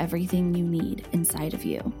already have everything you need inside of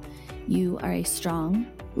you. You are a strong,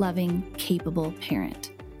 loving, capable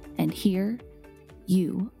parent. And here,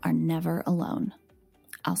 you are never alone.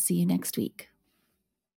 I'll see you next week.